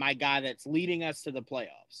my guy that's leading us to the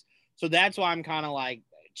playoffs. So that's why I'm kind of like,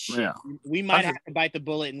 shit, we might have to bite the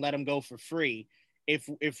bullet and let him go for free. If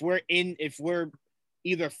we're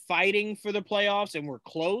either fighting for the playoffs and we're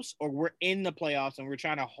close, or we're in the playoffs and we're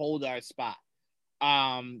trying to hold our spot.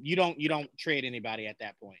 You don't trade anybody at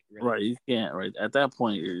that point. Really. Right. You can't. Right. At that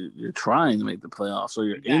point, you're trying to make the playoffs, or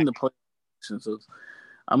you're in the playoffs. So,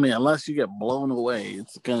 I mean, unless you get blown away,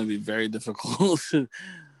 it's going to be very difficult.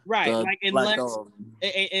 Right.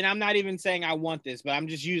 And I'm not even saying I want this, but I'm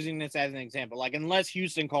just using this as an example. Like, unless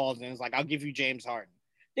Houston calls and is like, I'll give you James Harden,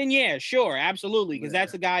 then yeah, sure, absolutely, because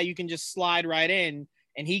that's a guy you can just slide right in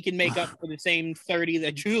and he can make up for the same 30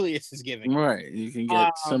 that Julius is giving. Right. You can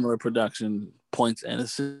get similar production points and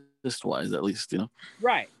assist wise, at least,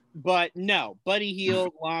 Right. But no, Buddy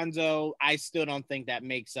Hield, Lonzo, I still don't think that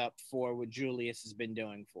makes up for what Julius has been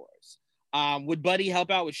doing for us. Would Buddy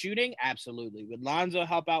help out with shooting? Absolutely. Would Lonzo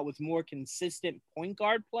help out with more consistent point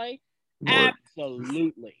guard play?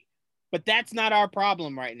 Absolutely. But that's not our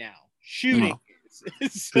problem right now. Shooting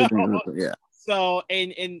is. So,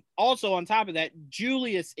 and also on top of that,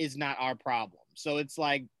 Julius is not our problem. So it's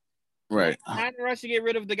like, right. Not in a rush to get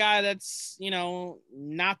rid of the guy that's,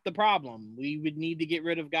 not the problem. We would need to get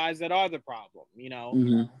rid of guys that are the problem,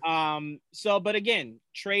 But again,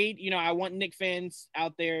 trade, I want Knicks fans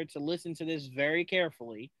out there to listen to this very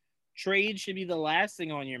carefully. Trade should be the last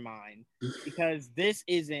thing on your mind, because this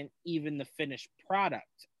isn't even the finished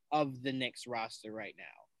product of the Knicks roster right now.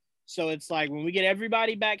 So it's like, when we get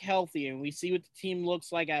everybody back healthy and we see what the team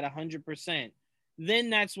looks like at 100%, then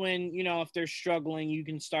that's when, if they're struggling, you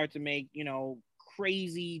can start to make,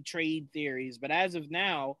 crazy trade theories. But as of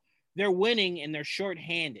now, they're winning and they're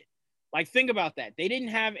shorthanded. Like, think about that. They didn't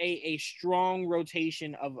have a strong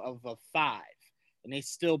rotation of a 5, and they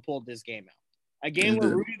still pulled this game out. A game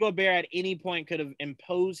where Rudy Gobert at any point could have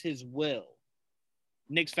imposed his will.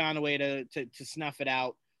 Knicks found a way to snuff it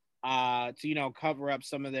out, to cover up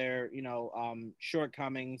some of their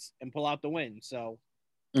shortcomings and pull out the win. So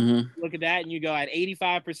look at that, and you go at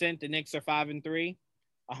 85%. The Knicks are 5-3.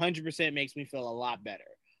 100% makes me feel a lot better.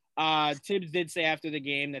 Tibbs did say after the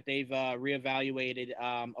game that they've reevaluated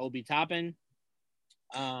Obi Toppin,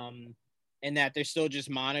 and that they're still just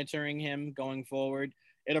monitoring him going forward.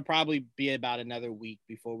 It'll probably be about another week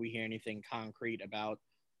before we hear anything concrete about.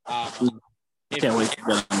 Can't wait to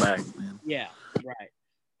get him back, man. Yeah, right.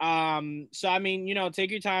 So I mean,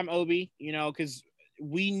 take your time, Obi. Because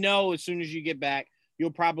we know as soon as you get back,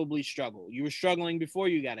 you'll probably struggle. You were struggling before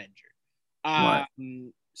you got injured. Right.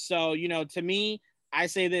 So, to me, I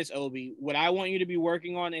say this, Obi, what I want you to be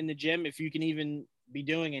working on in the gym, if you can even be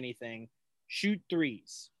doing anything, shoot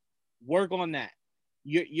threes, work on that.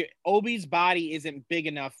 Your Obi's body isn't big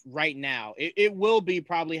enough right now. It will be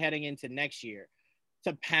probably heading into next year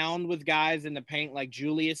to pound with guys in the paint like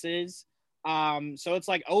Julius is. So it's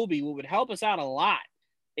like, Obi, what would help us out a lot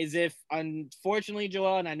is if, unfortunately,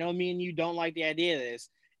 Joel, and I know me and you don't like the idea of this,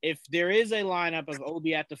 if there is a lineup of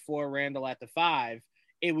Obi at the 4, Randle at the 5,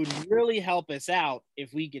 it would really help us out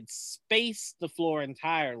if we could space the floor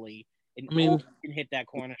entirely and Obi can hit that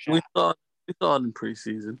corner shot. We saw it in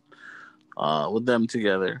preseason with them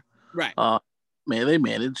together. Right. Man, they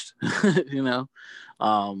managed, I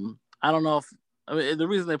don't know if the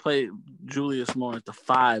reason they play Julius more at the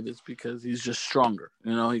 5 is because he's just stronger.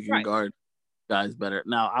 He can guard guys better.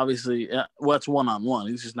 Now, obviously, what's one-on-one?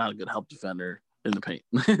 He's just not a good help defender in the paint.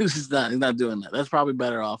 He's not doing that. That's probably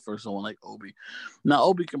better off for someone like Obi. Now,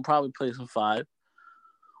 Obi can probably play some 5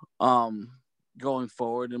 going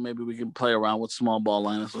forward, and maybe we can play around with small ball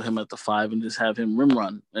lineups with him at the 5 and just have him rim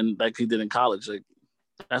run, and like he did in college. Like,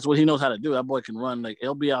 that's what he knows how to do. That boy can run. Like,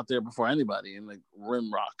 he'll be out there before anybody and, like,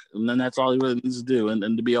 rim rock. And then that's all he really needs to do,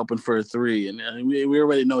 and to be open for a 3. And we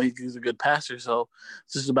already know he's a good passer, so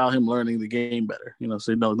it's just about him learning the game better,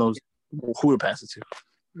 so he knows who to pass it to.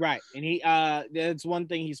 Right. And he that's one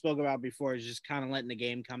thing he spoke about before, is just kind of letting the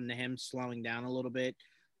game come to him, slowing down a little bit.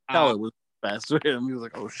 It was faster. And he was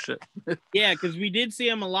like, oh, shit. Yeah, because we did see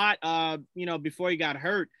him a lot, before he got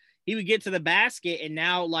hurt. He would get to the basket, and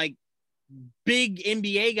now, like, big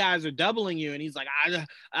NBA guys are doubling you, and he's like,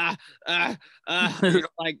 like,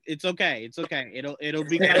 it's okay. It'll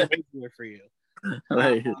be kind of easier for you.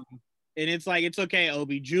 Right. And it's like, it's okay,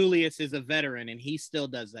 Obi. Julius is a veteran, and he still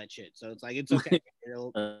does that shit. So it's like, it's okay.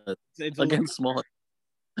 It's against small.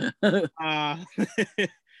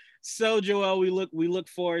 So, Joel, we look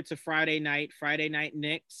forward to Friday night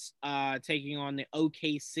Knicks taking on the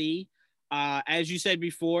OKC. As you said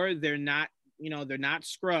before, they're not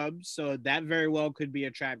scrubs, so that very well could be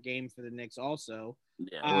a trap game for the Knicks also.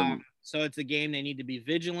 Yeah. So it's a game they need to be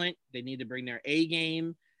vigilant. They need to bring their A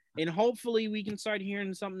game, and hopefully we can start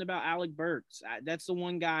hearing something about Alec Burks. That's the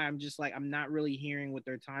one guy I'm just like, I'm not really hearing what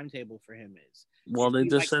their timetable for him is. Well, they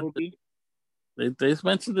just said they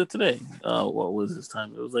mentioned it today. What was his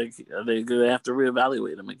time? It was like they have to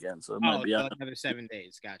reevaluate him again, so it might be another 7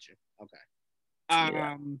 days. Gotcha. Okay.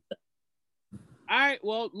 Yeah. All right.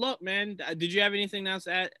 Well, look, man. Did you have anything else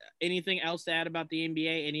to add about the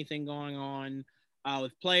NBA? Anything going on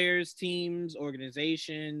with players, teams,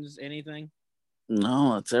 organizations, anything?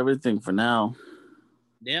 No, that's everything for now.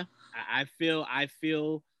 Yeah, I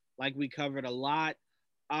feel like we covered a lot.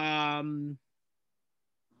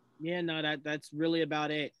 Yeah, no, that's really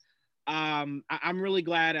about it. I'm really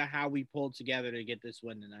glad at how we pulled together to get this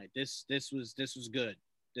win tonight. This was good.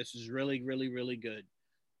 This was really, really, really good.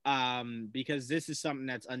 Because this is something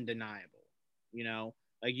that's undeniable,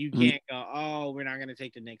 like you can't go, oh, we're not going to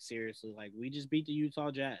take the Knicks seriously. Like, we just beat the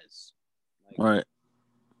Utah Jazz. Like, right.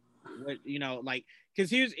 What, like,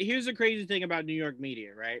 because here's the crazy thing about New York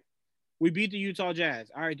media, right? We beat the Utah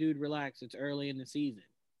Jazz. All right, dude, relax. It's early in the season.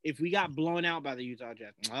 If we got blown out by the Utah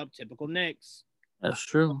Jazz, typical Knicks. That's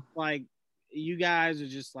true. Like, you guys are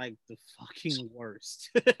just like the fucking worst.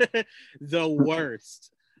 The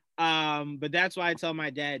worst. But that's why I tell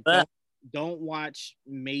my dad, don't watch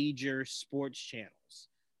major sports channels.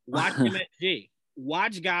 Watch MSG.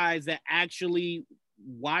 Watch guys that actually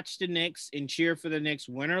watch the Knicks and cheer for the Knicks,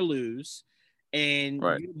 win or lose, and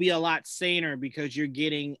you'll be a lot saner because you're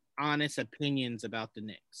getting honest opinions about the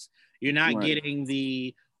Knicks. You're not getting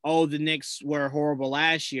the Knicks were horrible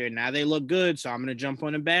last year, now they look good, so I'm going to jump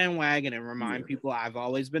on a bandwagon and remind people I've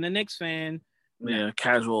always been a Knicks fan. Yeah,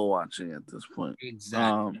 casual watching at this point.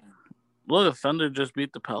 Exactly. Look, Thunder just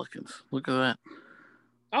beat the Pelicans. Look at that.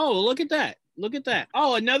 Oh, look at that.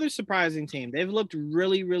 Oh, another surprising team. They've looked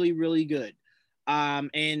really, really, really good.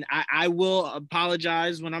 And I will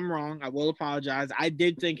apologize when I'm wrong. I will apologize. I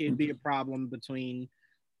did think it'd be a problem between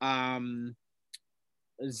Zion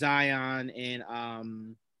and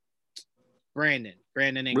Brandon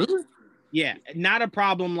Ingram. Really? Yeah, not a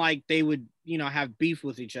problem like they would, have beef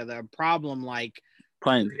with each other. A problem like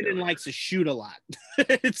Brandon likes to shoot a lot.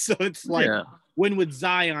 So it's like, when would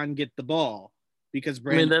Zion get the ball? Because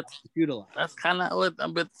Brandon likes to shoot a lot. That's kind of what,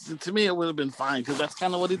 but to me, it would have been fine because that's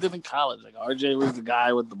kind of what he did in college. Like, RJ was the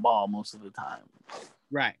guy with the ball most of the time.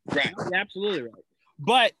 Right. You're absolutely right.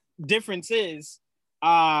 But difference is,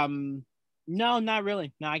 no, not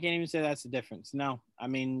really. No, I can't even say that's the difference. No, I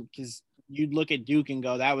mean, because you'd look at Duke and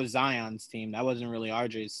go, that was Zion's team. That wasn't really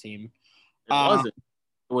RJ's team. It wasn't.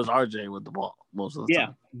 It was RJ with the ball most of the time.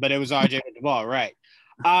 Yeah, but it was RJ with the ball, right?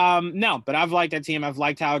 No, but I've liked that team. I've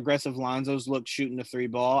liked how aggressive Lonzo's looked shooting the 3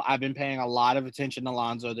 ball. I've been paying a lot of attention to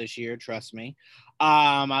Lonzo this year. Trust me.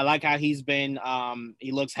 I like how he's been.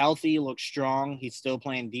 He looks healthy. Looks strong. He's still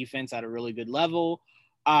playing defense at a really good level.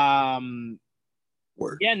 That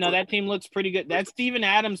team looks pretty good. That Steven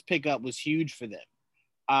Adams pickup was huge for them.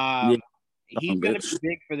 He's going to be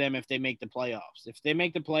big for them if they make the playoffs. If they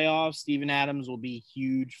make the playoffs, Steven Adams will be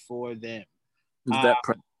huge for them.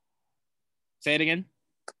 Say it again.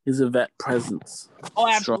 He's a vet presence. Oh,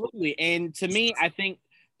 absolutely. And to me, I think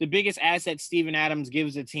the biggest asset Steven Adams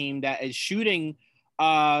gives a team that is shooting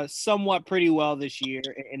somewhat pretty well this year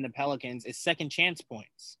in the Pelicans is second chance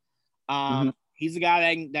points. He's a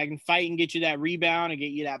guy that can fight and get you that rebound and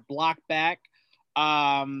get you that block back.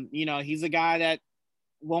 He's a guy that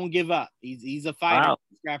won't give up. He's a fighter, Wow.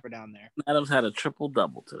 scrapper down there. Adams had a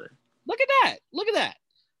triple-double today. Look at that.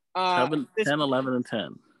 10, 11, and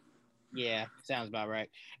 10. Yeah, sounds about right.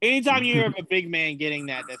 Anytime you hear of a big man getting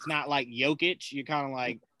that's not like Jokic, you're kind of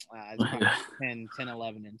like, it's probably 10,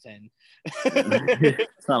 11, and 10.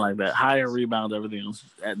 It's not like that. Higher rebound, everything else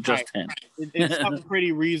at just 10. It's something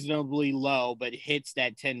pretty reasonably low, but hits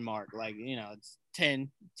that 10 mark. Like, it's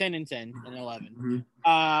 10 and 10 and 11.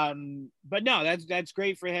 Mm-hmm. But no, that's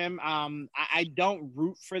great for him. I don't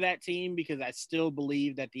root for that team because I still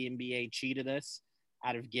believe that the NBA cheated us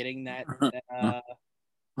out of getting that.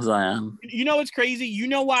 Zion. What's crazy? You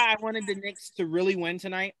know why I wanted the Knicks to really win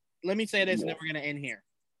tonight? Let me say this, and then we're going to end here.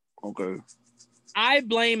 Okay. I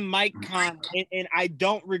blame Mike Conley, and I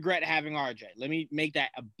don't regret having RJ. Let me make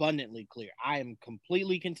that abundantly clear. I am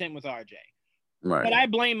completely content with RJ. Right. But I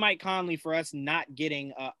blame Mike Conley for us not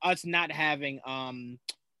having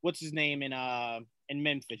what's his name in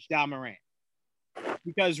Memphis, Ja Morant.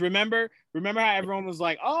 Because remember how everyone was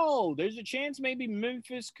like, oh, there's a chance maybe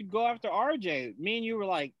Memphis could go after RJ. Me and you were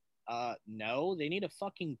like, no, they need a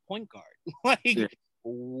fucking point guard.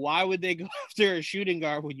 Why would they go after a shooting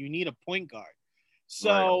guard when you need a point guard?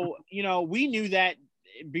 So, we knew that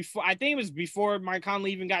before. I think it was before Mike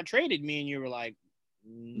Conley even got traded. Me and you were like,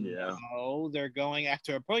 no, they're going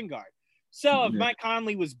after a point guard. So if Mike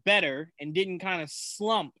Conley was better and didn't kind of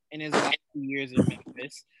slump in his last 2 years in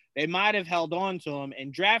Memphis, they might have held on to him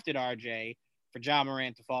and drafted RJ for Ja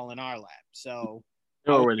Morant to fall in our lap. So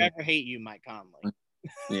I would never hate you, Mike Conley.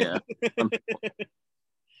 Yeah.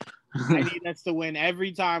 I need us to win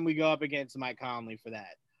every time we go up against Mike Conley for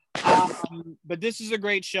that. But this is a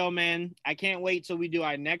great show, man. I can't wait till we do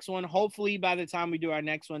our next one. Hopefully by the time we do our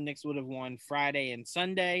next one, Knicks would have won Friday and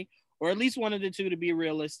Sunday, or at least one of the two to be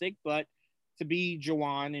realistic, but to be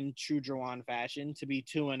Jawan in true Jawan fashion, to be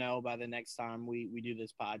 2-0 by the next time we do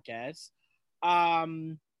this podcast.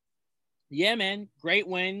 Yeah, man, great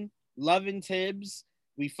win. Loving Tibbs.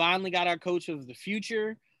 We finally got our coach of the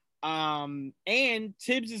future. And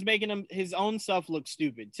Tibbs is making his own stuff look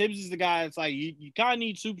stupid. Tibbs is the guy that's like, you kind of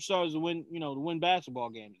need superstars to win, to win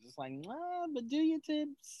basketball games. It's like, nah, but do you,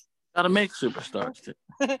 Tibbs? Gotta make superstars too.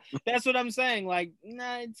 That's what I'm saying. Like,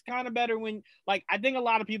 nah, it's kind of better when, like, I think a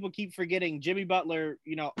lot of people keep forgetting Jimmy Butler,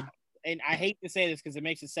 and I hate to say this because it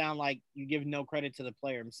makes it sound like you give no credit to the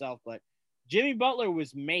player himself, but Jimmy Butler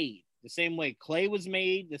was made the same way Clay was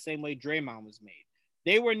made, the same way Draymond was made.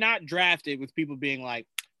 They were not drafted with people being like,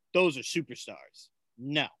 those are superstars.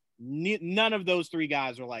 No, none of those three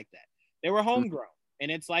guys were like that. They were homegrown. And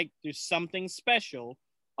it's like there's something special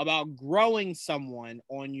about growing someone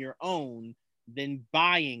on your own than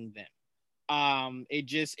buying them.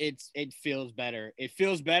 It feels better. It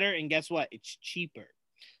feels better. And guess what? It's cheaper.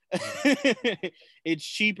 It's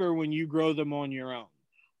cheaper when you grow them on your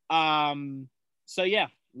own. So yeah,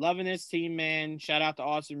 loving this team, man. Shout out to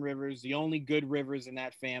Austin Rivers, the only good Rivers in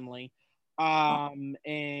that family. And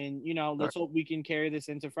let's hope we can carry this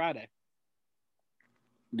into Friday.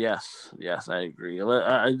 Yes, I agree.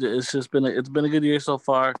 It's been a good year so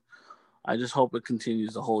far. I just hope it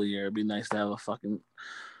continues the whole year. It'd be nice to have a fucking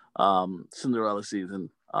Cinderella season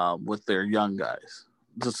with their young guys.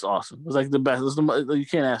 Just awesome. It's like the best. You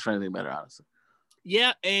can't ask for anything better, honestly.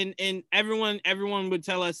 Yeah, and everyone would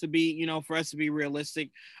tell us to be, for us to be realistic.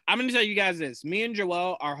 I'm going to tell you guys this. Me and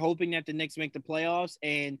Joel are hoping that the Knicks make the playoffs,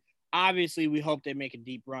 and obviously we hope they make a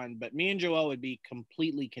deep run, but me and Joel would be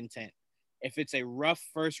completely content if it's a rough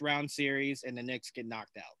first round series and the Knicks get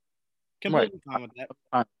knocked out. Completely fine with that.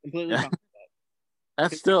 Completely fine with that.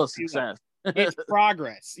 That's still a success. It's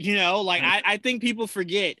progress, like I think people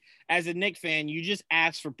forget as a Knicks fan, you just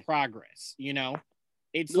ask for progress,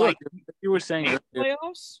 It's like you were saying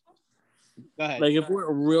playoffs. Go ahead. Like if we're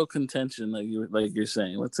a real contention, like you're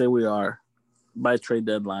saying, let's say we are by trade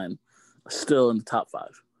deadline still in the top 5.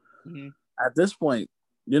 Mm-hmm. At this point,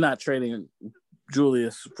 you're not trading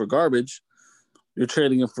Julius for garbage. You're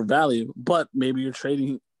trading him for value, but maybe you're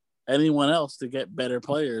trading anyone else to get better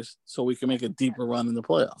players so we can make a deeper run in the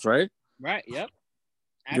playoffs, right? Right. Yep.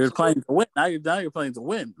 Absolutely. You're playing to win. Now you're playing to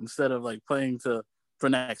win instead of like playing for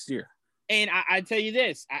next year. And I tell you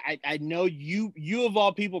this, I know you of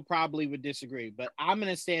all people probably would disagree, but I'm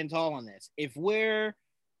going to stand tall on this. If we're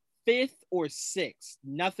 5th or 6th,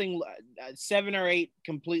 nothing 7 or 8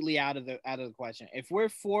 completely out of the question. If we're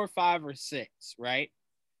 4, 5, or 6, right?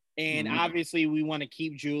 And obviously we want to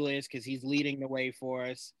keep Julius because he's leading the way for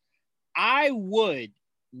us. I would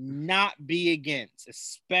not be against,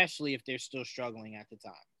 especially if they're still struggling at the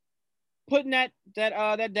time, putting that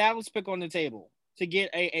Dallas pick on the table to get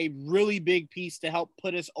a really big piece to help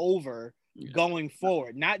put us over going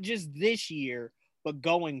forward, not just this year, but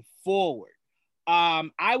going forward.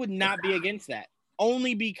 I would not be against that,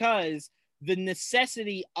 only because the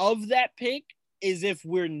necessity of that pick is if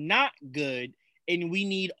we're not good and we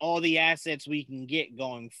need all the assets we can get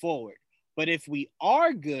going forward. But if we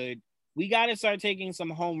are good, we got to start taking some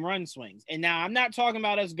home run swings. And now I'm not talking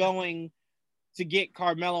about us going to get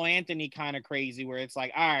Carmelo Anthony kind of crazy where it's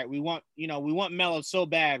like, all right, we want Melo so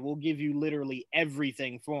bad, we'll give you literally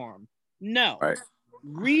everything for him. No. Right.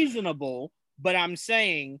 Reasonable, but I'm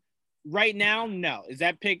saying right now, no. Is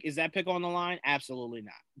that pick on the line? Absolutely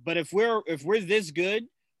not. But if we're this good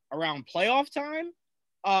around playoff time,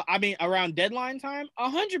 around deadline time,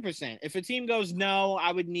 100%. If a team goes, no,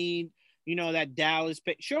 I would need, that Dallas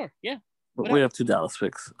pick. Sure, yeah. But we have 2 Dallas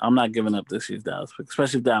picks. I'm not giving up this year's Dallas pick,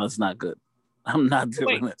 especially if Dallas is not good. I'm not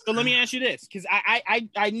doing it. So let me ask you this, because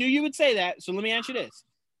I knew you would say that. So let me ask you this: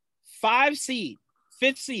 5th seed.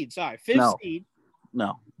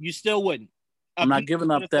 No, you still wouldn't. I'm not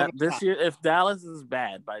giving up that this year. If Dallas is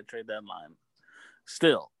bad by trade deadline,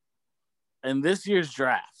 still, and this year's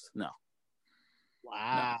draft, no.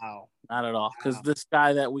 Wow. No, not at all. Because this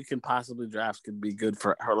guy that we can possibly draft could be good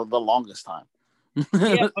for the longest time.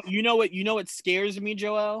 Yeah, but you know what scares me,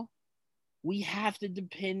 Joel? We have to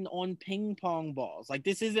depend on ping pong balls. Like,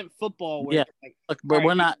 this isn't football. Where but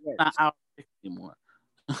we're not out anymore.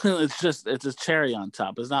 It's just a cherry on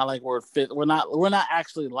top. It's not like we're fit. We're not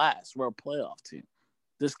actually last. We're a playoff team.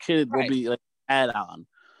 This kid will be like add-on,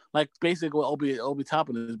 like basically what Obi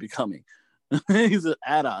Toppin is becoming. He's an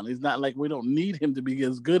add-on. He's not like we don't need him to be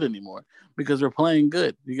as good anymore because we're playing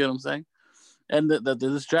good. You get what I'm saying? And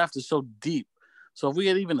this draft is so deep. So if we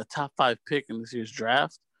get even a top 5 pick in this year's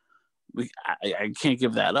draft, I can't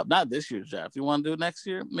give that up. Not this year's draft. You want to do it next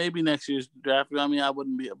year? Maybe next year's draft. I mean, I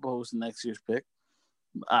wouldn't be opposed to next year's pick.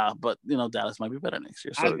 But Dallas might be better next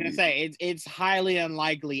year. So I was gonna say it's highly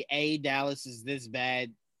unlikely Dallas is this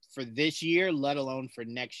bad for this year, let alone for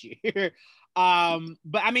next year.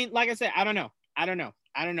 But I mean, like I said, I don't know.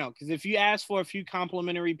 Because if you ask for a few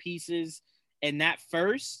complimentary pieces and that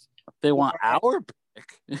first, they want our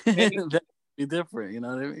pick. That'd be different. You know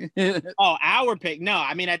what I mean? Oh, our pick. No,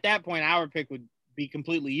 I mean at that point, our pick would be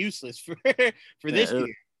completely useless for this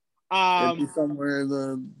year. It'd be somewhere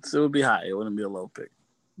so it would be high. It wouldn't be a low pick.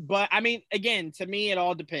 But I mean, again, to me, it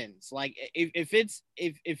all depends. Like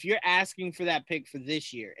if you're asking for that pick for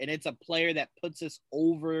this year and it's a player that puts us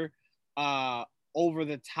over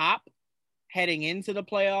the top heading into the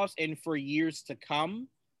playoffs and for years to come,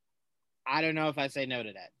 I don't know if I say no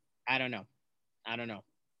to that. I don't know.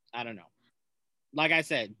 Like I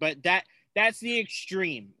said, but that's the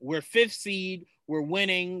extreme. We're 5th seed, we're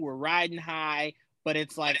winning, we're riding high, but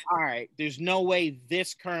it's like, all right, there's no way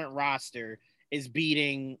this current roster is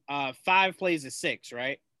beating 5 plays of 6,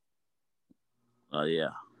 right? Yeah.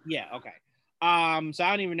 Yeah, okay. So I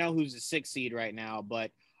don't even know who's the 6th seed right now,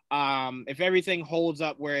 but if everything holds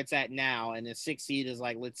up where it's at now and the 6th seed is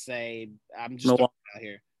like, let's say, I'm just talking out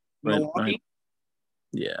here. Milwaukee? Right.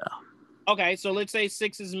 Yeah. Okay, so let's say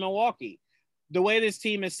 6 is Milwaukee. The way this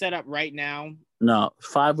team is set up right now. No,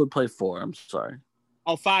 5 would play 4. I'm sorry.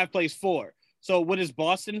 Oh, 5 plays 4. So what is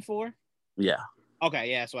Boston for? Yeah.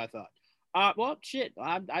 Okay, yeah, that's what I thought. Well, shit,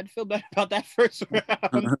 I'd feel better about that first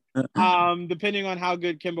round. Depending on how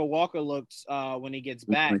good Kemba Walker looks when he gets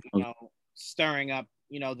back, stirring up,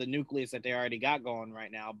 the nucleus that they already got going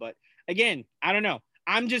right now. But again, I don't know.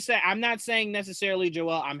 I'm just saying, I'm not saying necessarily,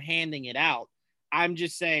 Joel, I'm handing it out. I'm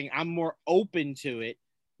just saying I'm more open to it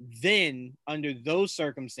then under those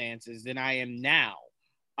circumstances than I am now.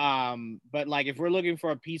 But like, if we're looking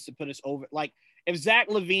for a piece to put us over, like if Zach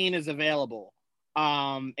LaVine is available,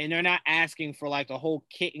 and they're not asking for like the whole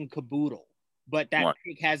kit and caboodle, but that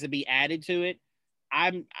pick has to be added to it.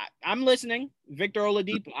 I'm listening. Victor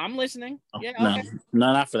Oladipo, I'm listening. Yeah, okay.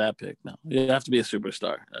 No, not for that pick. No, you have to be a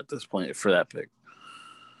superstar at this point for that pick.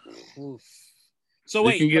 Oof. So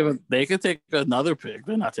wait, they could take another pick.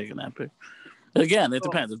 They're not taking that pick. Again, it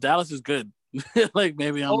depends. If Dallas is good, like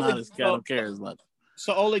maybe I don't care as much.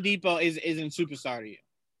 So Oladipo isn't superstar to you?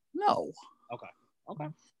 No. Okay.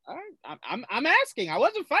 All right. I'm asking. I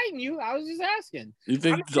wasn't fighting you. I was just asking. You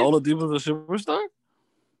think Oladipo is a superstar?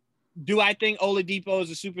 Do I think Oladipo is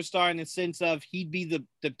a superstar in the sense of he'd be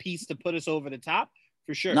the piece to put us over the top?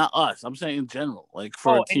 For sure. Not us. I'm saying in general, like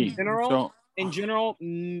for a team. In general,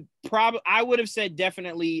 probably I would have said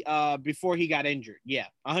definitely before he got injured. Yeah,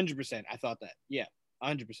 100%. I thought that. Yeah,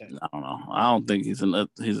 100%. I don't know. I don't think he's a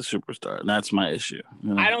superstar, and that's my issue.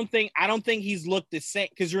 I don't think he's looked the same.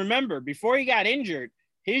 Because remember, before he got injured,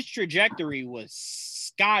 his trajectory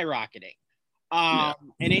was skyrocketing. And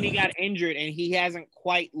then he got injured, and he hasn't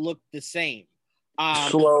quite looked the same.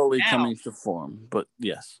 Slowly coming to form, but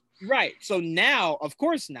yes. Right. So now, of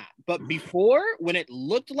course not. But before, when it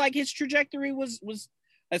looked like his trajectory was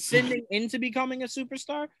ascending into becoming a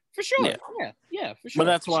superstar, for sure. Yeah, for sure. But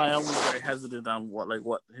that's why I was very hesitant on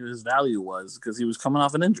what his value was, because he was coming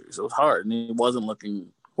off an injury, so it was hard, and he wasn't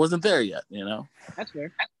there yet. That's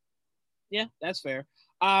fair. Yeah, that's fair.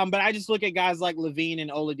 But I just look at guys like Levine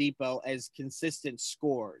and Oladipo as consistent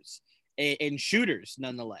scorers and shooters,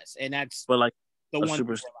 nonetheless, and that's the one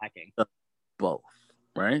we're lacking. Both,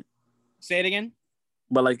 right? Say it again.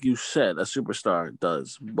 But like you said, a superstar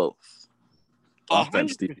does both.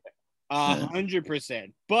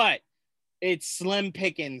 100%. But it's slim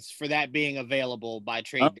pickings for that being available by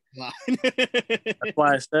trade decline. That's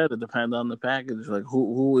why I said it depends on the package. Like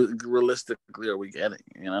who realistically are we getting?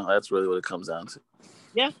 That's really what it comes down to.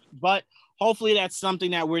 Yeah, but hopefully that's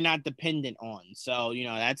something that we're not dependent on. So,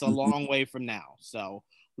 that's a long way from now. So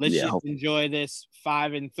let's enjoy this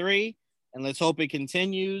 5-3, and let's hope it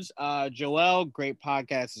continues. Joel, great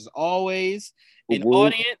podcast as always. And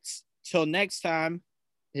audience, till next time,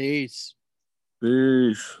 peace.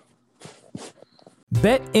 Peace.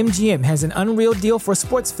 BetMGM has an unreal deal for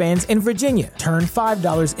sports fans in Virginia. Turn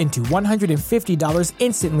 $5 into $150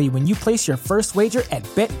 instantly when you place your first wager at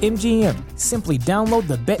BetMGM. Simply download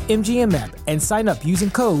the BetMGM app and sign up using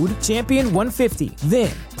code Champion150. Then,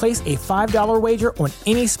 place a $5 wager on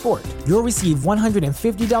any sport. You'll receive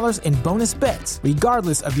 $150 in bonus bets,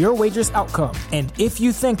 regardless of your wager's outcome. And if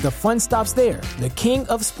you think the fun stops there, the king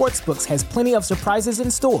of sportsbooks has plenty of surprises in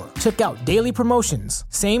store. Check out daily promotions,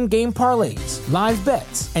 same-game parlays, live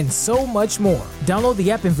bets, and so much more. Download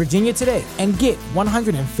the app in Virginia today and get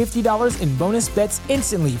 $150 in bonus bets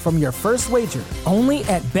instantly from your first wager. Only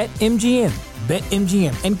at BetMGM.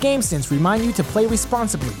 BetMGM and GameSense remind you to play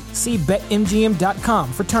responsibly. See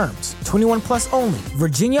BetMGM.com for terms. 21 plus only.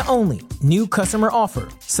 Virginia only. New customer offer.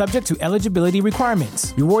 Subject to eligibility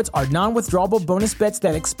requirements. Rewards are non-withdrawable bonus bets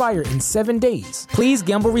that expire in 7 days. Please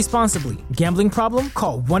gamble responsibly. Gambling problem?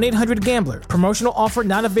 Call 1-800-GAMBLER. Promotional offer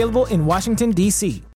not available in Washington, D.C.